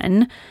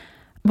again,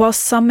 while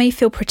some may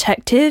feel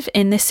protective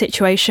in this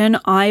situation,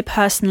 I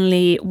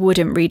personally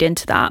wouldn't read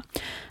into that.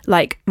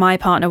 Like my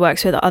partner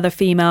works with other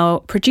female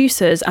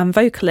producers and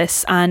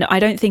vocalists, and I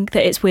don't think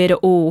that it's weird at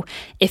all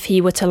if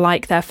he were to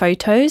like their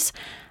photos.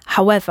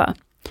 However,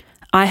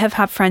 I have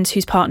had friends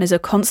whose partners are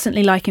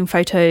constantly liking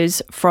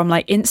photos from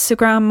like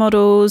Instagram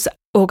models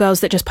or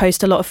girls that just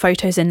post a lot of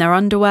photos in their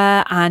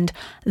underwear. And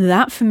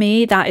that for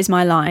me, that is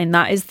my line.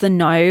 That is the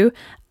no.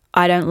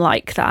 I don't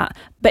like that.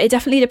 But it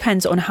definitely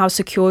depends on how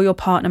secure your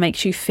partner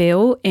makes you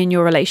feel in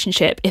your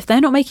relationship. If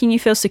they're not making you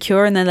feel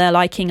secure and then they're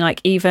liking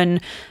like even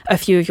a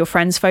few of your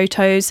friends'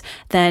 photos,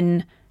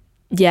 then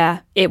yeah,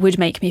 it would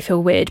make me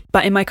feel weird.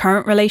 But in my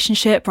current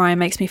relationship, Ryan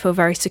makes me feel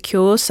very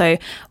secure. So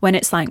when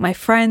it's like my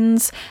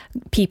friends,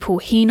 people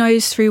he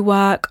knows through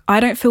work, I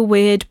don't feel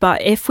weird.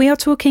 But if we are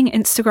talking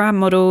Instagram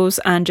models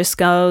and just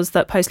girls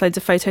that post loads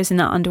of photos in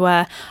their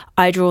underwear,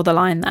 I draw the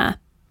line there.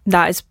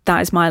 That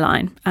is my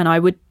line, and I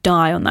would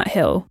die on that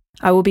hill.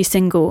 I will be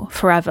single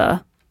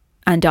forever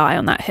and die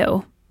on that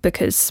hill,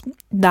 because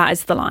that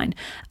is the line.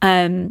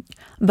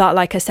 But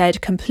like I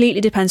said,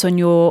 completely depends on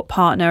your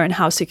partner and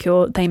how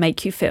secure they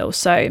make you feel.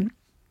 So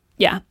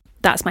yeah,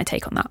 that's my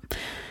take on that.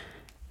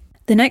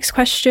 The next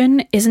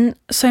question isn't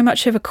so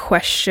much of a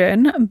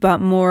question, but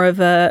more of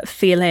a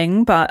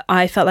feeling, but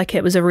I felt like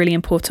it was a really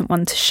important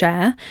one to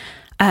share.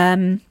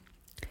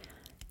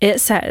 It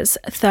says,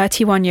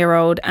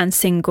 31-year-old and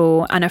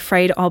single and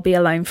afraid I'll be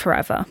alone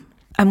forever.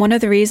 And one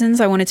of the reasons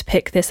I wanted to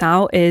pick this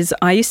out is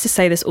I used to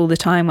say this all the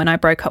time when I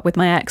broke up with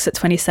my ex at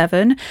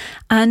 27.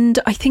 And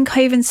I think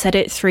I even said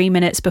it 3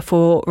 minutes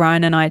before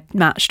Ryan and I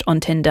matched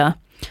on Tinder.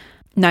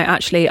 No,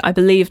 actually, I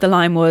believe the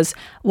line was,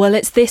 well,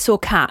 it's this or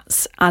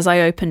cats, as I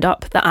opened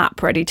up the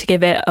app ready to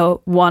give it a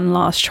one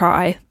last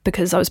try,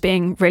 because I was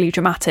being really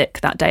dramatic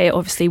that day. It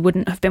obviously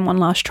wouldn't have been one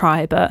last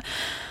try, but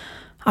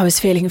I was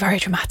feeling very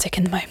dramatic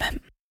in the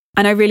moment.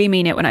 And I really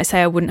mean it when I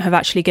say I wouldn't have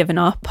actually given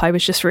up. I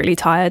was just really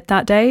tired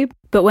that day.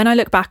 But when I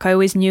look back, I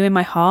always knew in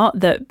my heart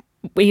that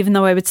even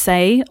though I would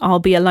say I'll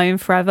be alone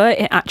forever,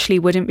 it actually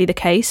wouldn't be the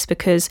case,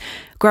 because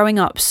growing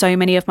up, so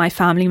many of my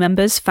family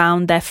members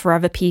found their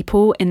forever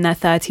people in their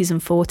 30s and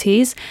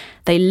 40s.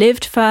 They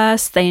lived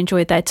first, they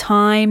enjoyed their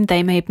time,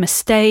 they made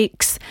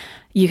mistakes.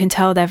 You can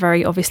tell they're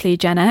very obviously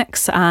Gen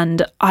X,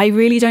 and I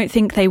really don't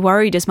think they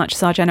worried as much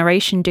as our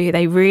generation do.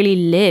 They really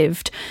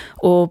lived,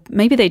 or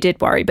maybe they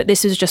did worry, but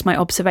this is just my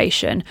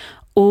observation.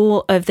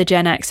 All of the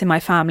Gen X in my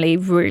family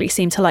really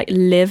seem to like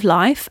live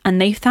life,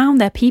 and they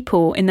found their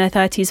people in their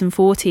 30s and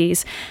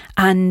 40s.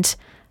 And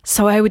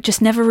so I would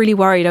just never really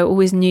worried. I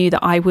always knew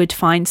that I would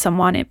find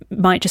someone. It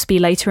might just be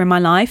later in my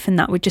life, and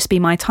that would just be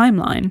my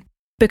timeline.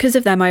 Because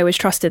of them, I always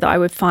trusted that I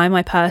would find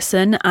my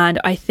person, and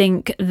I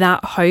think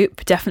that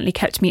hope definitely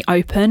kept me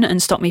open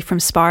and stopped me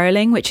from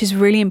spiraling, which is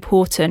really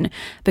important,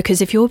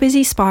 because if you're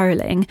busy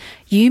spiraling,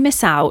 you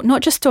miss out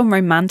not just on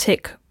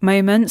romantic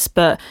moments,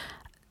 but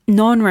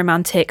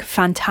non-romantic,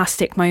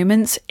 fantastic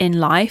moments in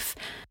life.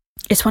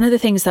 It's one of the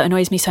things that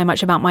annoys me so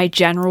much about my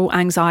general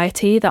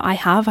anxiety that I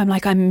have. I'm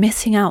like, I'm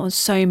missing out on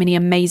so many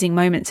amazing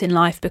moments in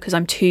life because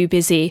I'm too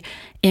busy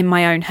in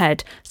my own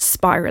head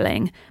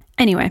spiraling.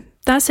 Anyway,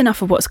 that's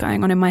enough of what's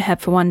going on in my head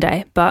for one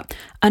day. But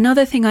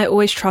another thing I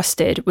always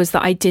trusted was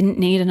that I didn't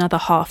need another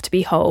half to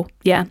be whole.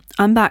 Yeah,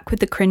 I'm back with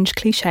the cringe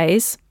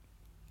cliches.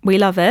 We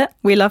love it.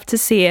 We love to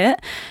see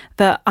it.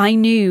 But I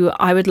knew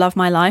I would love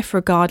my life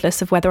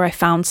regardless of whether I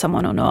found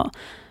someone or not.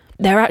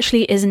 There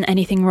actually isn't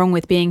anything wrong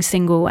with being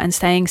single and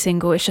staying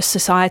single. It's just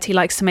society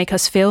likes to make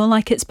us feel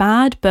like it's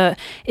bad, but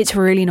it's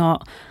really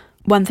not.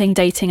 One thing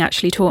dating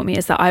actually taught me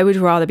is that I would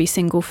rather be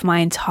single for my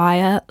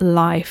entire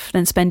life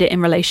than spend it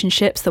in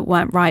relationships that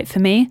weren't right for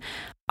me.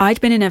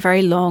 I'd been in a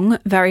very long,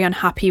 very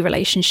unhappy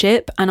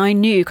relationship, and I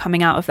knew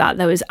coming out of that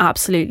there was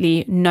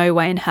absolutely no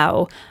way in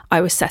hell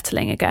I was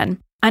settling again.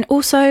 And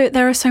also,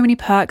 there are so many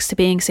perks to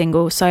being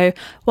single. So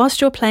whilst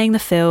you're playing the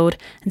field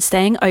and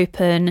staying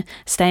open,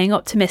 staying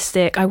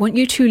optimistic, I want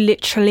you to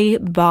literally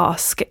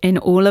bask in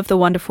all of the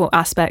wonderful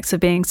aspects of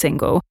being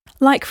single.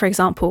 Like, for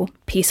example,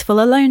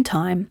 peaceful alone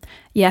time.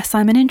 Yes,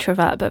 I'm an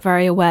introvert, but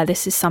very aware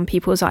this is some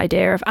people's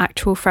idea of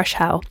actual fresh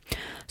hell.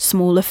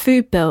 Smaller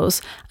food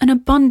bills, an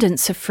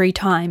abundance of free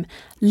time,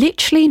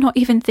 literally not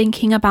even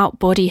thinking about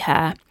body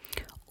hair.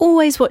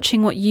 Always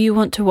watching what you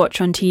want to watch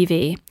on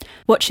TV.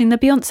 Watching the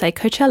Beyoncé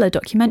Coachella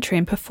documentary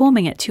and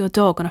performing it to your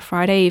dog on a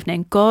Friday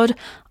evening. God,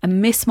 I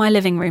miss my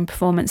living room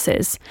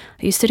performances.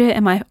 I used to do it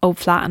in my old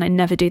flat and I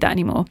never do that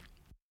anymore.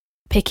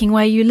 Picking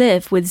where you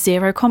live with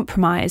zero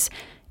compromise.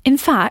 In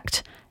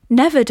fact,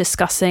 never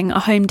discussing a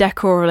home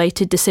decor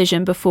related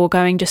decision before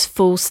going just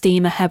full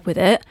steam ahead with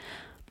it.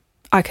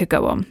 I could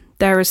go on.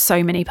 There are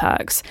so many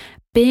perks.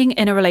 Being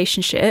in a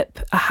relationship,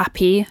 a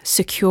happy,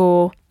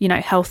 secure,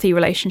 healthy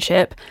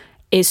relationship,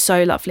 is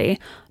so lovely,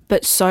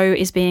 but so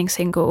is being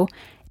single.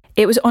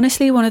 It was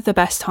honestly one of the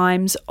best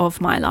times of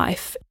my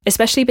life,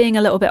 especially being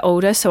a little bit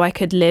older, so I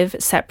could live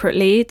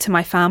separately to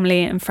my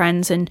family and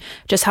friends and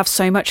just have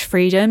so much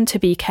freedom to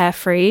be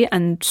carefree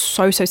and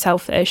so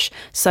selfish.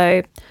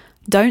 So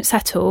don't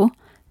settle,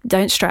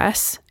 don't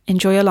stress,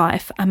 enjoy your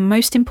life, and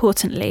most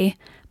importantly,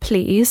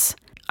 please,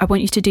 I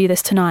want you to do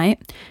this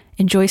tonight,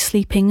 enjoy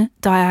sleeping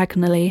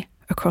diagonally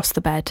across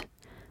the bed.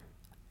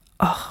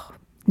 Oh,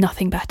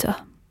 nothing better.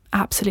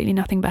 Absolutely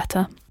nothing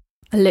better.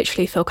 I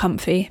literally feel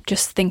comfy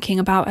just thinking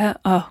about it.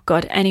 Oh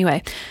God.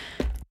 Anyway,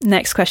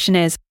 next question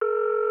is,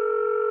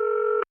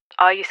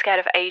 are you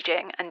scared of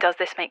aging, and does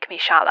this make me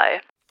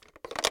shallow?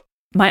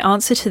 My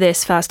answer to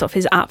this, first off,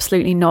 is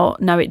absolutely not.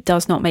 No, it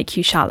does not make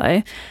you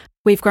shallow.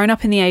 We've grown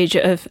up in the age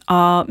of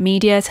our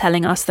media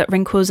telling us that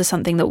wrinkles are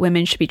something that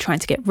women should be trying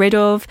to get rid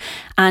of.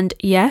 And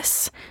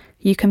yes,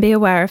 you can be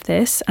aware of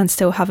this and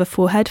still have a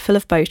forehead full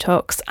of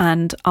Botox,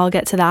 and I'll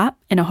get to that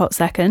in a hot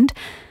second.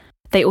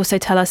 They also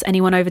tell us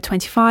anyone over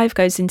 25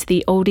 goes into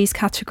the oldies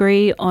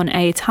category on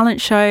a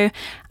talent show,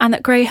 and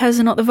that grey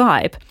hairs are not the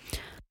vibe.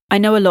 I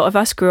know a lot of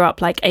us grew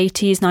up like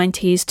 80s,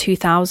 90s,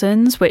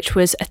 2000s, which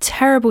was a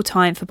terrible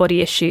time for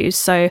body issues.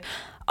 So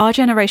our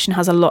generation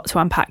has a lot to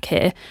unpack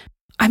here.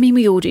 I mean,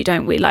 we all do,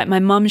 don't we? Like, my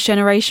mum's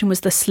generation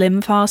was the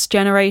slim fast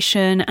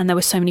generation, and there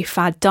were so many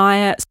fad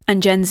diets,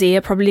 and Gen Z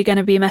are probably going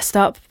to be messed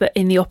up, but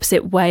in the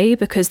opposite way,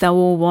 because they'll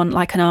all want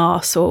like an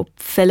arse or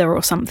filler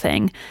or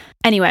something.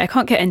 Anyway, I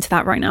can't get into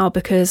that right now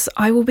because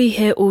I will be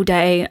here all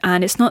day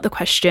and it's not the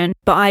question,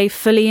 but I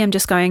fully am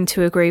just going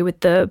to agree with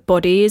the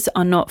bodies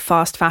are not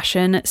fast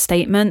fashion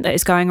statement that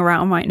is going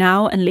around right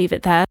now and leave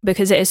it there,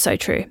 because it is so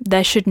true.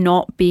 There should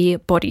not be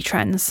body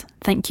trends.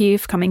 Thank you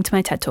for coming to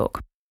my TED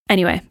Talk.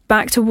 Anyway,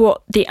 back to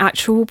what the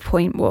actual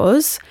point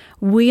was.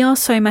 We are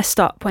so messed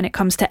up when it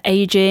comes to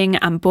aging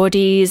and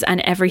bodies and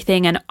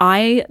everything, and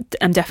I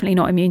am definitely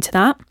not immune to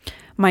that.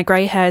 My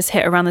grey hairs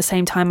hit around the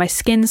same time my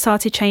skin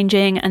started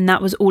changing, and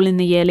that was all in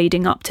the year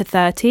leading up to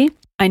 30.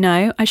 I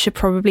know I should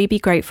probably be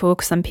grateful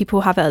because some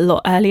people have it a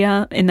lot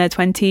earlier in their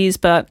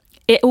 20s, but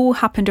it all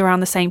happened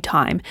around the same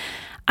time.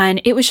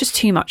 And it was just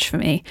too much for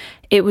me.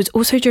 It was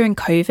also during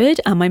COVID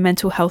and my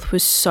mental health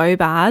was so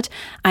bad,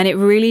 and it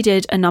really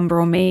did a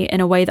number on me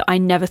in a way that I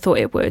never thought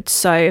it would.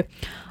 So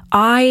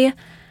I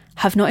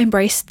have not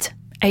embraced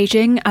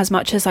aging as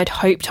much as I'd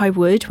hoped I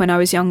would when I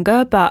was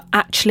younger, but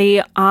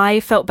actually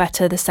I felt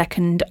better the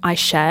second I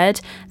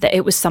shared that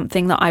it was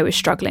something that I was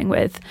struggling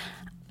with.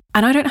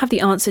 And I don't have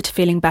the answer to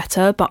feeling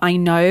better, but I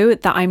know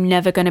that I'm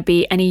never going to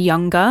be any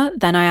younger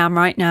than I am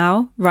right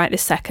now, right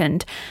this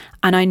second.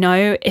 And I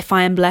know if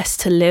I am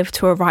blessed to live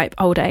to a ripe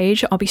old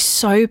age, I'll be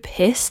so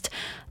pissed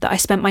that I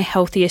spent my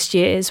healthiest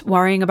years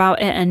worrying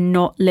about it and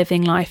not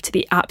living life to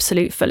the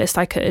absolute fullest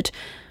I could.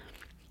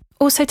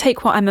 Also,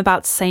 take what I'm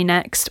about to say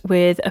next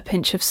with a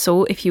pinch of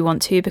salt if you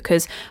want to,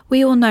 because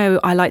we all know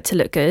I like to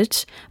look good,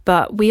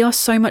 but we are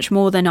so much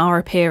more than our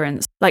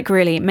appearance. Like,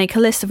 really, make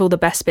a list of all the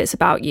best bits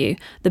about you,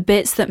 the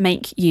bits that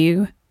make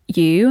you,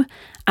 you.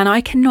 And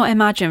I cannot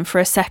imagine for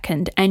a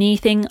second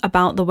anything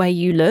about the way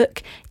you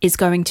look is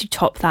going to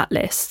top that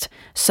list.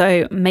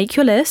 So make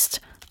your list.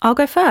 I'll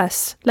go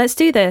first. Let's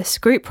do this.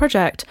 Group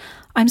project.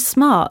 I'm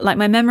smart. Like,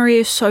 my memory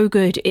is so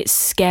good, it's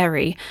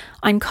scary.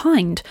 I'm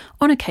kind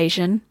on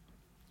occasion.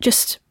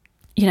 Just,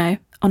 you know,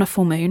 on a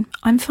full moon.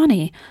 I'm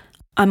funny.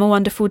 I'm a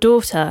wonderful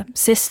daughter,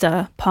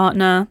 sister,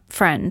 partner,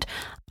 friend.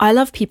 I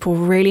love people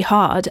really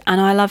hard,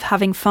 and I love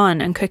having fun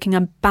and cooking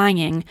a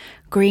banging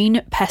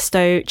green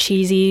pesto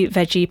cheesy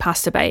veggie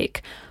pasta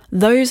bake.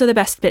 Those are the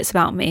best bits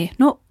about me.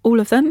 Not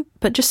all of them,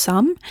 but just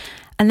some.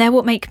 And they're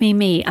what make me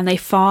me, and they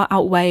far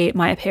outweigh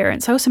my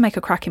appearance. I also make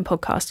a cracking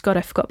podcast. God,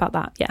 I forgot about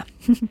that. Yeah.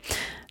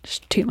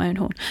 Just toot my own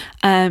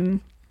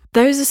horn.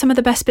 Those are some of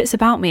the best bits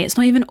about me. It's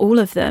not even all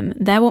of them.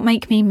 They're what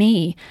make me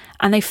me,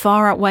 and they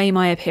far outweigh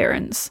my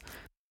appearance.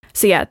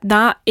 So yeah,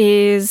 that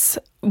is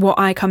what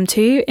I come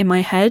to in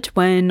my head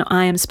when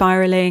I am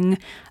spiraling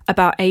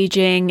about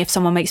aging. If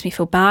someone makes me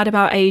feel bad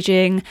about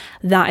aging,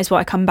 that is what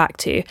I come back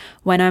to.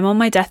 When I'm on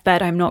my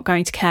deathbed, I'm not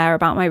going to care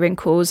about my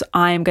wrinkles.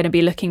 I am going to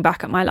be looking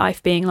back at my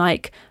life being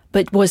like,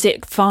 but was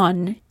it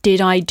fun?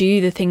 Did I do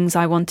the things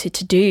I wanted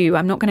to do?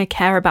 I'm not going to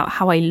care about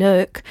how I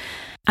look.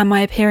 And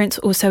my appearance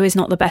also is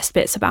not the best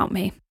bits about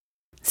me.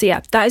 So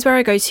yeah, that is where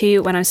I go to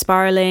when I'm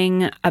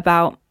spiraling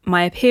about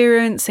my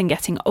appearance and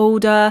getting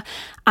older.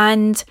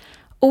 And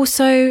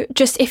also,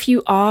 just if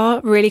you are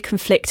really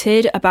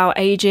conflicted about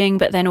aging,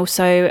 but then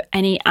also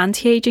any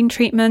anti-aging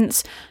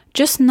treatments,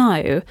 just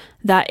know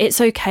that it's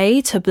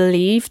okay to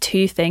believe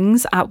two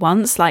things at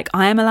once. Like,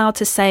 I am allowed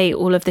to say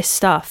all of this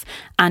stuff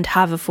and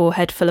have a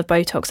forehead full of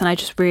Botox. And I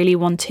just really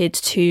wanted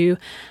to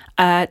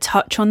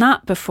touch on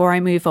that before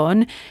I move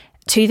on.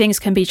 Two things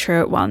can be true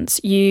at once.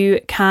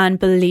 You can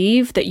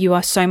believe that you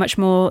are so much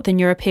more than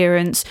your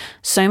appearance,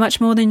 so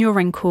much more than your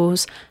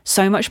wrinkles,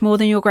 so much more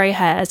than your grey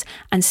hairs,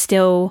 and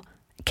still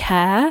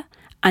care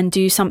and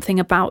do something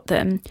about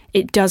them.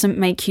 It doesn't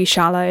make you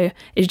shallow.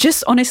 It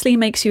just honestly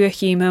makes you a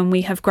human.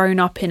 We have grown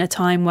up in a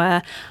time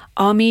where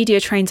our media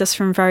trains us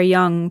from very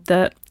young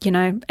that, you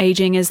know,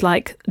 aging is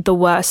like the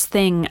worst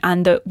thing,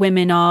 and that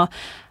women are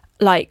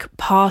like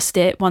past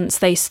it once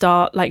they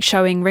start like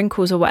showing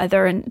wrinkles or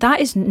whatever, and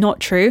that is not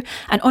true.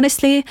 And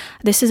honestly,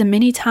 this is a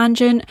mini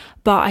tangent,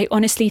 but I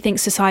honestly think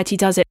society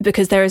does it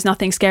because there is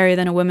nothing scarier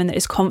than a woman that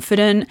is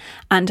confident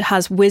and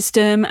has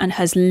wisdom and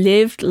has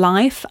lived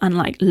life and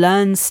like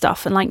learns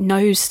stuff and like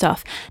knows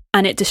stuff,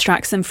 and it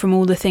distracts them from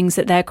all the things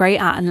that they're great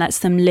at and lets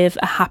them live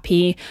a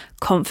happy,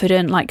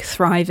 confident, like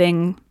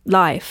thriving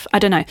life. I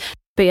don't know.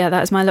 But yeah,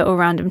 that is my little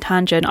random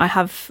tangent. I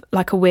have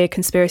like a weird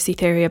conspiracy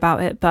theory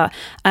about it, but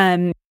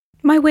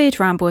my weird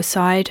ramble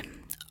aside,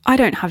 I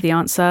don't have the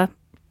answer.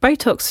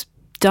 Botox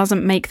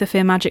doesn't make the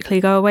fear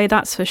magically go away,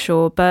 that's for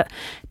sure, but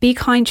be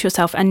kind to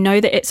yourself and know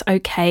that it's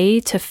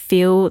okay to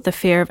feel the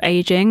fear of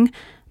aging,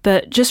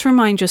 but just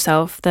remind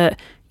yourself that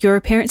your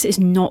appearance is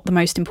not the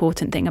most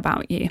important thing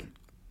about you.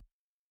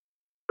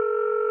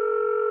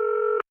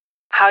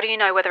 How do you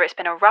know whether it's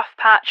been a rough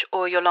patch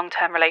or your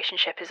long-term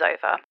relationship is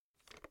over?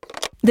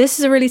 This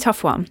is a really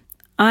tough one.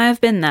 I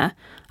have been there.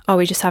 Are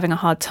we just having a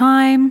hard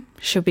time?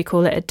 Should we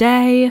call it a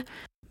day?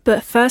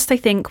 But first, I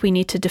think we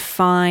need to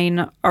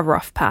define a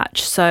rough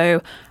patch.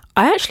 So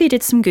I actually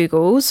did some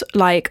Googles,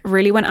 like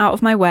really went out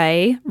of my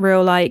way,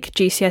 real like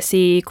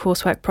GCSE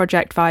coursework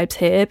project vibes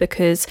here,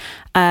 because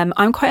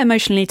I'm quite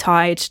emotionally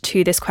tied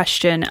to this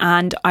question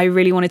and I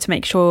really wanted to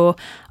make sure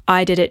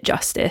I did it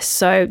justice.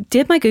 So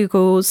did my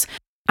Googles,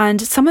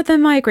 and some of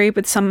them I agreed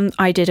with, some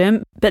I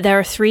didn't, but there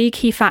are 3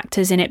 key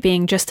factors in it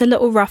being just a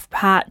little rough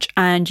patch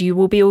and you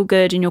will be all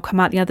good and you'll come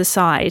out the other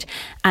side.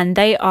 And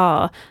they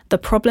are: the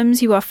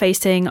problems you are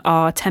facing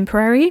are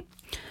temporary.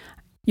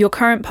 Your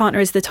current partner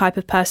is the type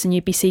of person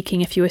you'd be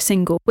seeking if you were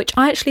single, which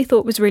I actually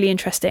thought was really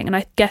interesting. And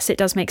I guess it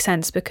does make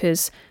sense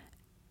because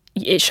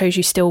it shows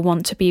you still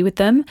want to be with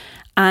them.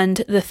 And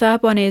the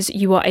third one is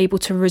you are able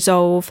to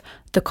resolve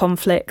the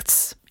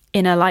conflicts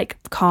in a like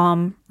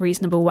calm,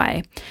 reasonable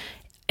way.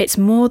 It's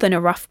more than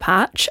a rough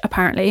patch,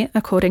 apparently,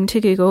 according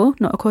to Google,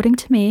 not according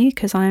to me,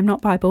 because I am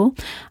not Bible.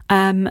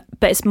 But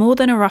it's more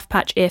than a rough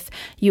patch if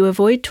you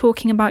avoid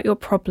talking about your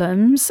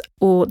problems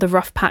or the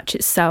rough patch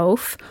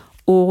itself,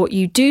 or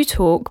you do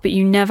talk, but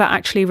you never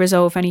actually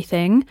resolve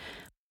anything.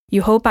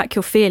 You hold back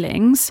your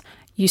feelings,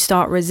 you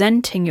start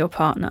resenting your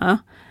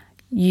partner,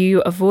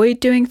 you avoid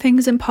doing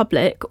things in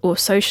public or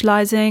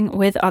socializing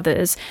with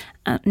others.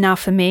 Now,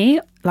 for me,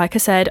 like I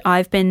said,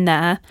 I've been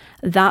there.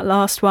 That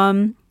last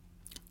one,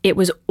 it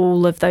was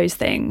all of those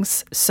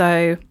things.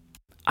 So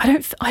I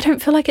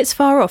don't feel like it's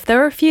far off.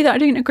 There are a few that I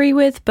don't agree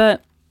with,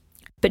 but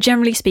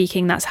generally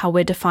speaking, that's how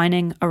we're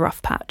defining a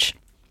rough patch.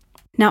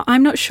 Now,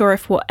 I'm not sure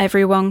if what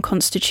everyone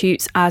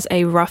constitutes as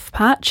a rough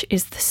patch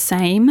is the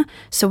same,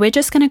 so we're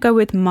just going to go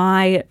with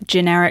my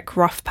generic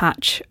rough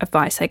patch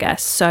advice, I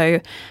guess. So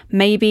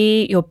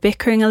maybe you're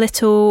bickering a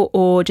little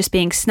or just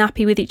being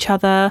snappy with each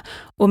other,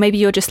 or maybe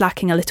you're just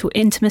lacking a little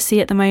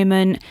intimacy at the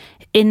moment.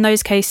 In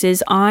those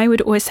cases, I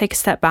would always take a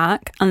step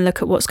back and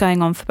look at what's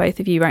going on for both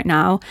of you right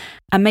now.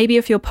 And maybe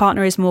if your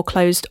partner is more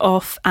closed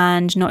off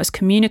and not as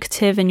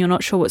communicative and you're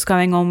not sure what's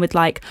going on with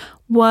like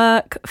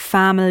work,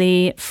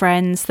 family,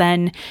 friends,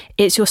 then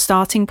it's your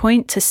starting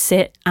point to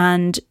sit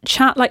and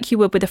chat like you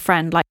would with a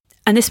friend.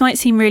 And this might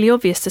seem really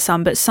obvious to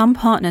some, but some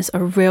partners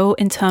are real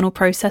internal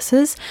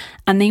processors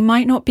and they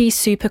might not be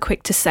super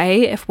quick to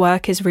say if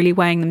work is really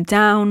weighing them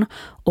down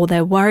or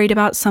they're worried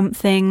about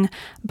something,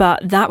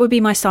 but that would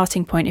be my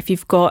starting point. If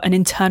you've got an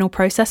internal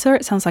processor,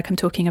 it sounds like I'm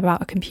talking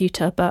about a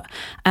computer, but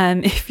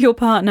if your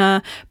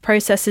partner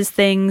processes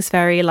things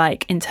very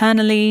like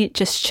internally,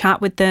 just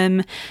chat with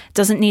them.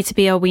 Doesn't need to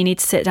be a we need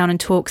to sit down and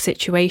talk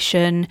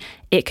situation.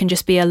 It can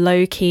just be a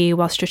low key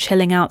whilst you're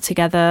chilling out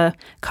together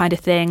kind of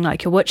thing.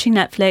 Like you're watching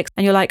Netflix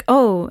and you're like,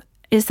 oh,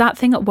 is that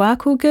thing at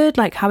work all good?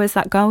 Like, how is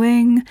that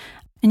going?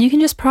 And you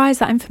can just prize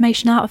that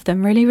information out of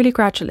them really, really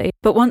gradually.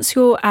 But once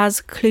you're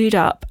as clued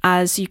up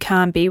as you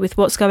can be with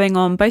what's going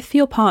on, both for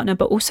your partner,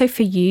 but also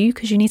for you,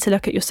 because you need to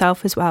look at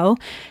yourself as well,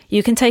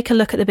 you can take a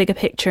look at the bigger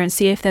picture and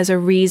see if there's a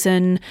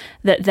reason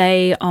that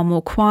they are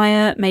more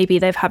quiet. Maybe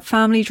they've had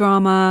family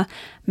drama.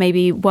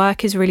 Maybe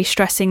work is really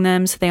stressing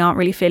them, so they aren't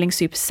really feeling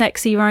super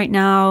sexy right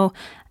now.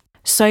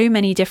 So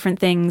many different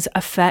things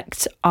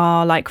affect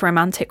our like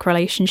romantic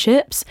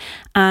relationships,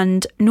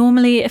 and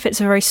normally if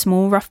it's a very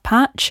small rough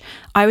patch,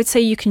 I would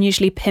say you can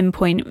usually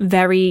pinpoint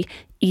very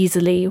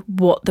easily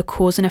what the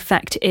cause and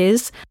effect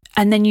is.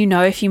 And then you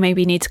know if you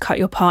maybe need to cut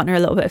your partner a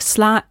little bit of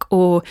slack,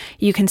 or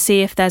you can see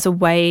if there's a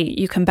way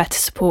you can better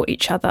support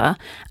each other.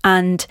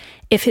 And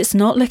if it's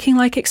not looking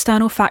like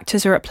external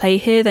factors are at play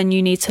here, then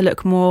you need to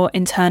look more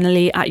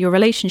internally at your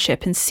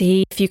relationship and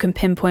see if you can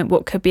pinpoint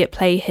what could be at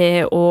play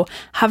here, or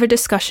have a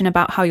discussion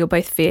about how you're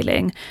both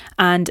feeling.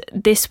 And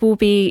this will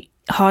be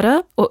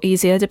harder or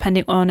easier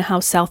depending on how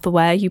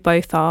self-aware you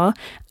both are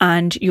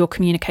and your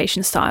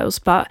communication styles.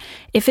 But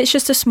if it's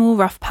just a small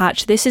rough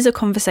patch, this is a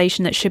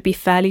conversation that should be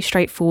fairly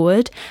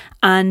straightforward,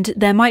 and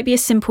there might be a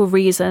simple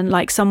reason,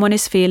 like someone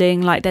is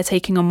feeling like they're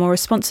taking on more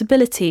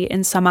responsibility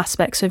in some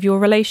aspects of your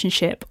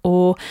relationship,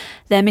 or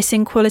they're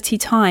missing quality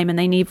time and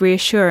they need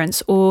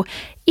reassurance, or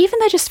even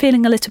they're just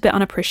feeling a little bit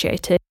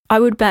unappreciated. I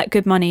would bet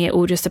good money it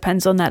all just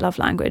depends on their love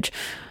language.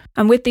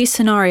 And with these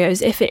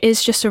scenarios, if it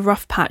is just a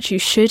rough patch, you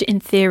should,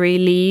 in theory,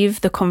 leave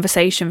the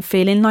conversation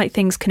feeling like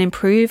things can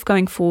improve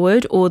going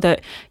forward, or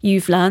that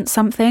you've learnt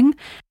something.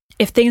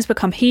 If things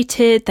become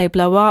heated, they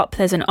blow up,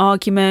 there's an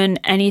argument,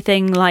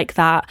 anything like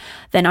that,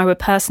 then I would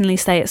personally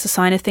say it's a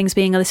sign of things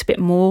being a little bit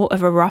more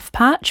of a rough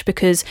patch,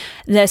 because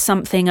there's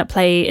something at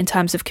play in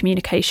terms of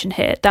communication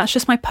here. That's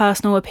just my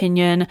personal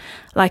opinion.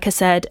 Like I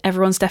said,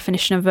 everyone's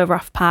definition of a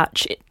rough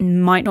patch, it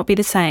might not be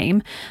the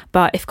same,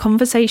 but if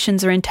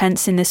conversations are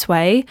intense in this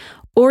way,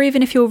 or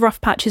even if your rough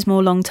patch is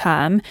more long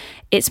term,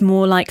 it's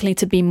more likely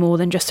to be more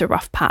than just a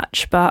rough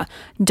patch. But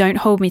don't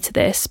hold me to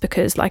this,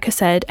 because like I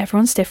said,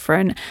 everyone's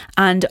different.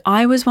 And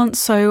I was once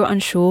so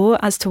unsure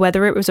as to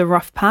whether it was a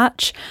rough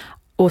patch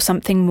or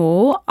something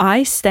more.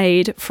 I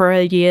stayed for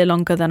a year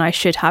longer than I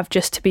should have,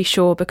 just to be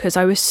sure, because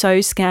I was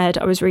so scared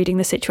I was reading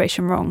the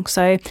situation wrong.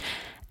 So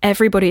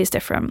everybody is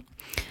different.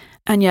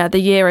 And yeah, the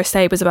year I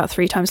stayed was about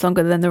 3 times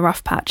longer than the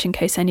rough patch, in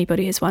case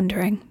anybody is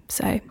wondering.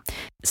 So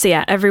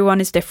yeah,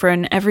 everyone is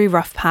different. Every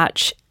rough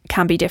patch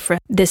can be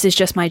different. This is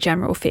just my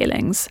general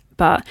feelings.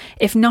 But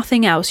if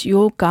nothing else,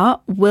 your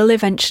gut will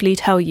eventually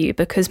tell you,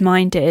 because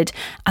mine did.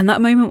 And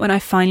that moment when I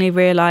finally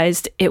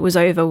realised it was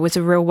over was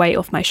a real weight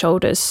off my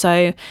shoulders.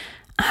 So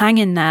hang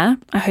in there.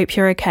 I hope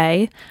you're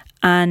okay.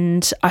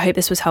 And I hope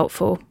this was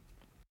helpful.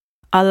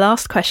 Our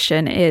last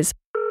question is,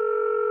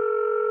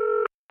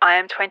 I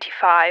am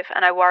 25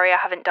 and I worry I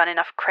haven't done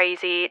enough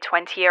crazy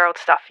 20-year-old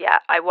stuff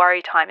yet. I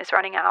worry time is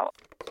running out.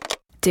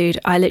 Dude,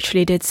 I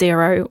literally did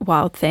 0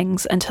 wild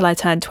things until I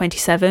turned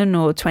 27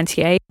 or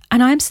 28.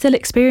 And I'm still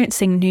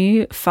experiencing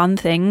new fun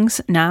things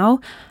now.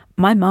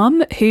 My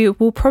mum, who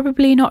will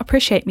probably not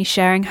appreciate me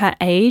sharing her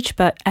age,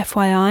 but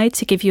FYI,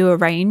 to give you a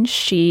range,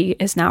 she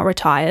is now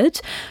retired,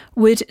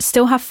 would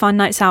still have fun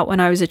nights out when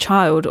I was a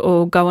child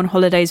or go on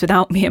holidays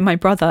without me and my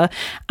brother.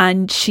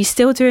 And she's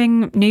still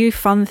doing new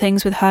fun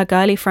things with her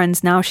girly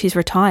friends now she's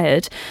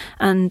retired.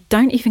 And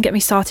don't even get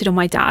me started on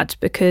my dad,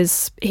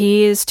 because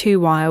he is too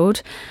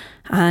wild.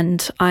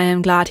 And I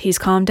am glad he's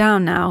calmed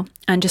down now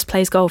and just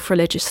plays golf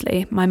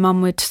religiously. My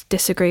mum would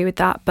disagree with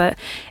that, but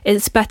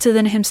it's better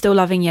than him still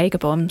loving Jaeger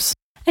bombs.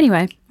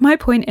 Anyway, my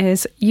point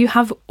is, you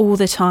have all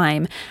the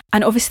time.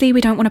 And obviously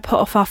we don't want to put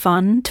off our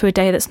fun to a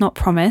day that's not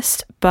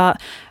promised, but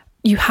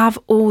you have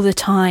all the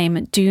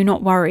time. Do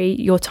not worry.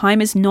 Your time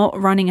is not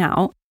running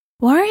out.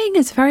 Worrying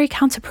is very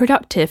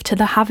counterproductive to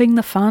the having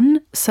the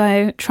fun,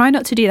 so try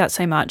not to do that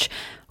so much.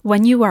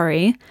 When you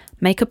worry,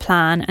 make a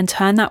plan and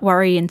turn that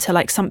worry into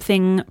like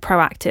something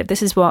proactive.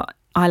 This is what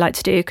I like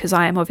to do, because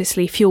I am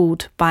obviously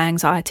fueled by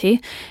anxiety.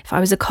 If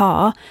I was a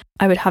car,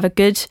 I would have a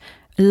good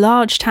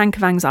large tank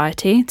of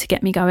anxiety to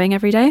get me going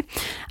every day.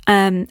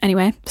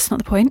 Anyway, that's not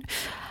the point.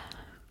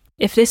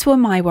 If this were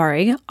my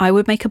worry, I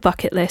would make a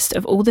bucket list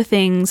of all the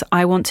things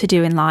I want to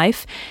do in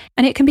life.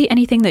 And it can be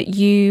anything that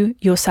you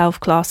yourself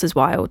class as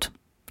wild,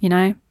 you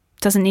know?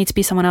 Doesn't need to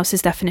be someone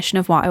else's definition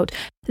of wild.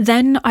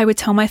 Then I would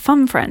tell my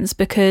fun friends,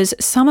 because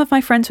some of my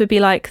friends would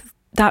be like,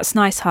 that's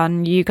nice,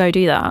 hun, you go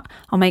do that.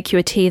 I'll make you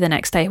a tea the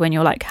next day when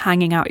you're like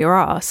hanging out your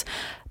ass.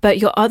 But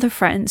your other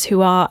friends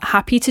who are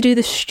happy to do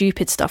the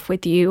stupid stuff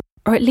with you,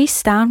 or at least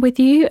stand with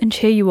you and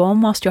cheer you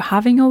on whilst you're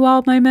having your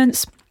wild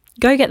moments,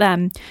 go get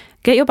them.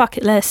 Get your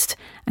bucket list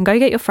and go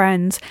get your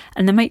friends,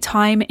 and then make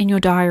time in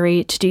your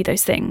diary to do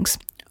those things.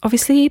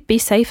 Obviously, be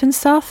safe and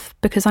stuff,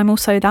 because I'm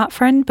also that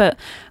friend, but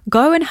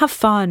go and have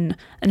fun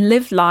and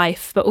live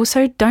life, but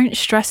also don't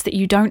stress that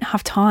you don't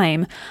have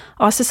time.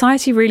 Our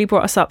society really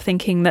brought us up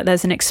thinking that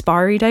there's an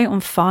expiry date on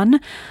fun,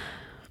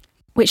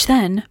 which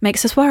then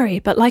makes us worry.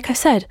 But like I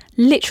said,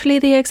 literally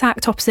the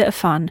exact opposite of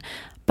fun.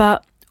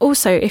 But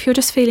also, if you're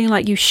just feeling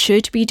like you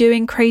should be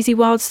doing crazy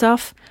wild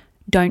stuff,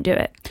 don't do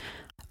it.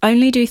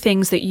 Only do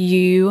things that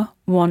you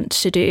want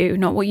to do,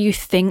 not what you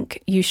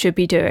think you should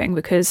be doing,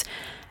 because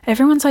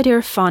everyone's idea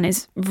of fun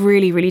is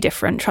really, really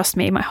different. Trust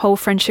me, my whole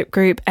friendship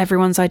group,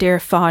 everyone's idea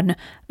of fun,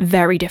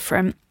 very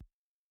different.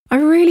 I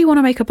really want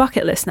to make a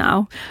bucket list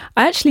now.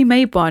 I actually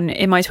made one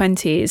in my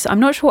 20s. I'm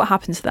not sure what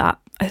happened to that.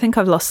 I think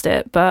I've lost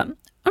it, but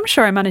I'm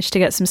sure I managed to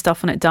get some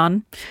stuff on it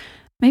done.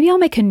 Maybe I'll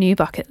make a new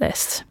bucket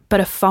list, but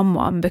a fun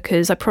one,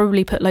 because I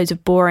probably put loads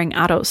of boring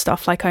adult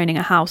stuff like owning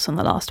a house on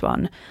the last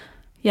one.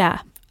 Yeah,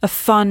 a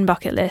fun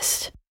bucket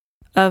list.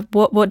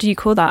 What do you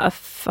call that? A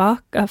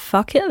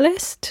fucket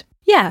list?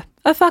 Yeah,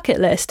 a fucket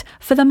list.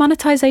 For the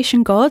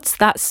monetization gods,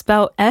 that's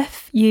spelled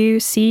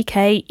F-U-C-K-E-T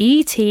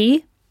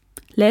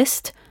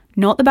list,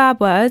 not the bad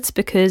words,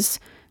 because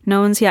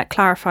no one's yet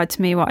clarified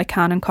to me what I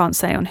can and can't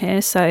say on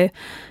here, so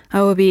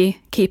I will be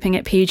keeping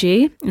it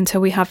PG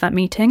until we have that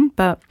meeting,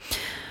 but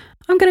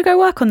I'm going to go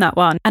work on that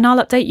one, and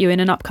I'll update you in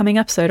an upcoming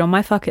episode on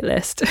my fucket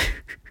list.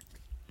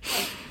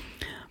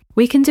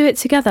 We can do it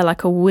together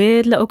like a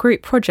weird little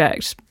group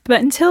project,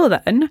 but until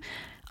then,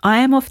 I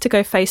am off to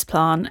go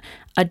faceplant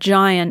a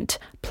giant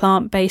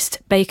plant-based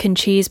bacon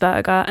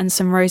cheeseburger and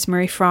some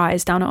rosemary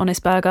fries down at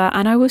Honest Burger,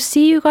 and I will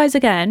see you guys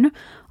again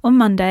on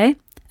Monday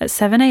at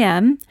 7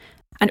 a.m.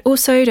 And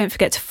also don't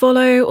forget to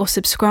follow or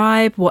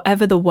subscribe,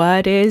 whatever the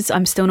word is.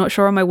 I'm still not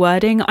sure on my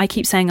wording. I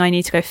keep saying I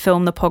need to go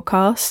film the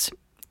podcast.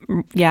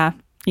 Yeah,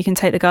 you can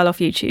take the girl off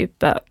YouTube,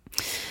 but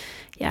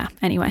yeah,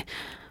 anyway.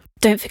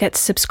 Don't forget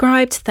to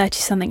subscribe to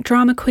 30-something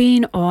Drama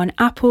Queen on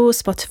Apple,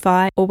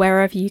 Spotify, or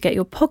wherever you get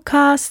your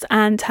podcasts,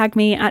 and tag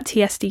me at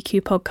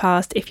TSDQ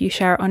Podcast if you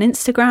share it on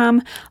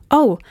Instagram.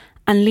 Oh,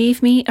 and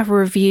leave me a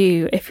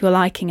review if you're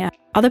liking it.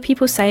 Other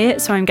people say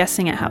it, so I'm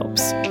guessing it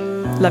helps.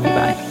 Love you,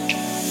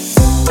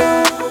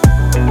 bye.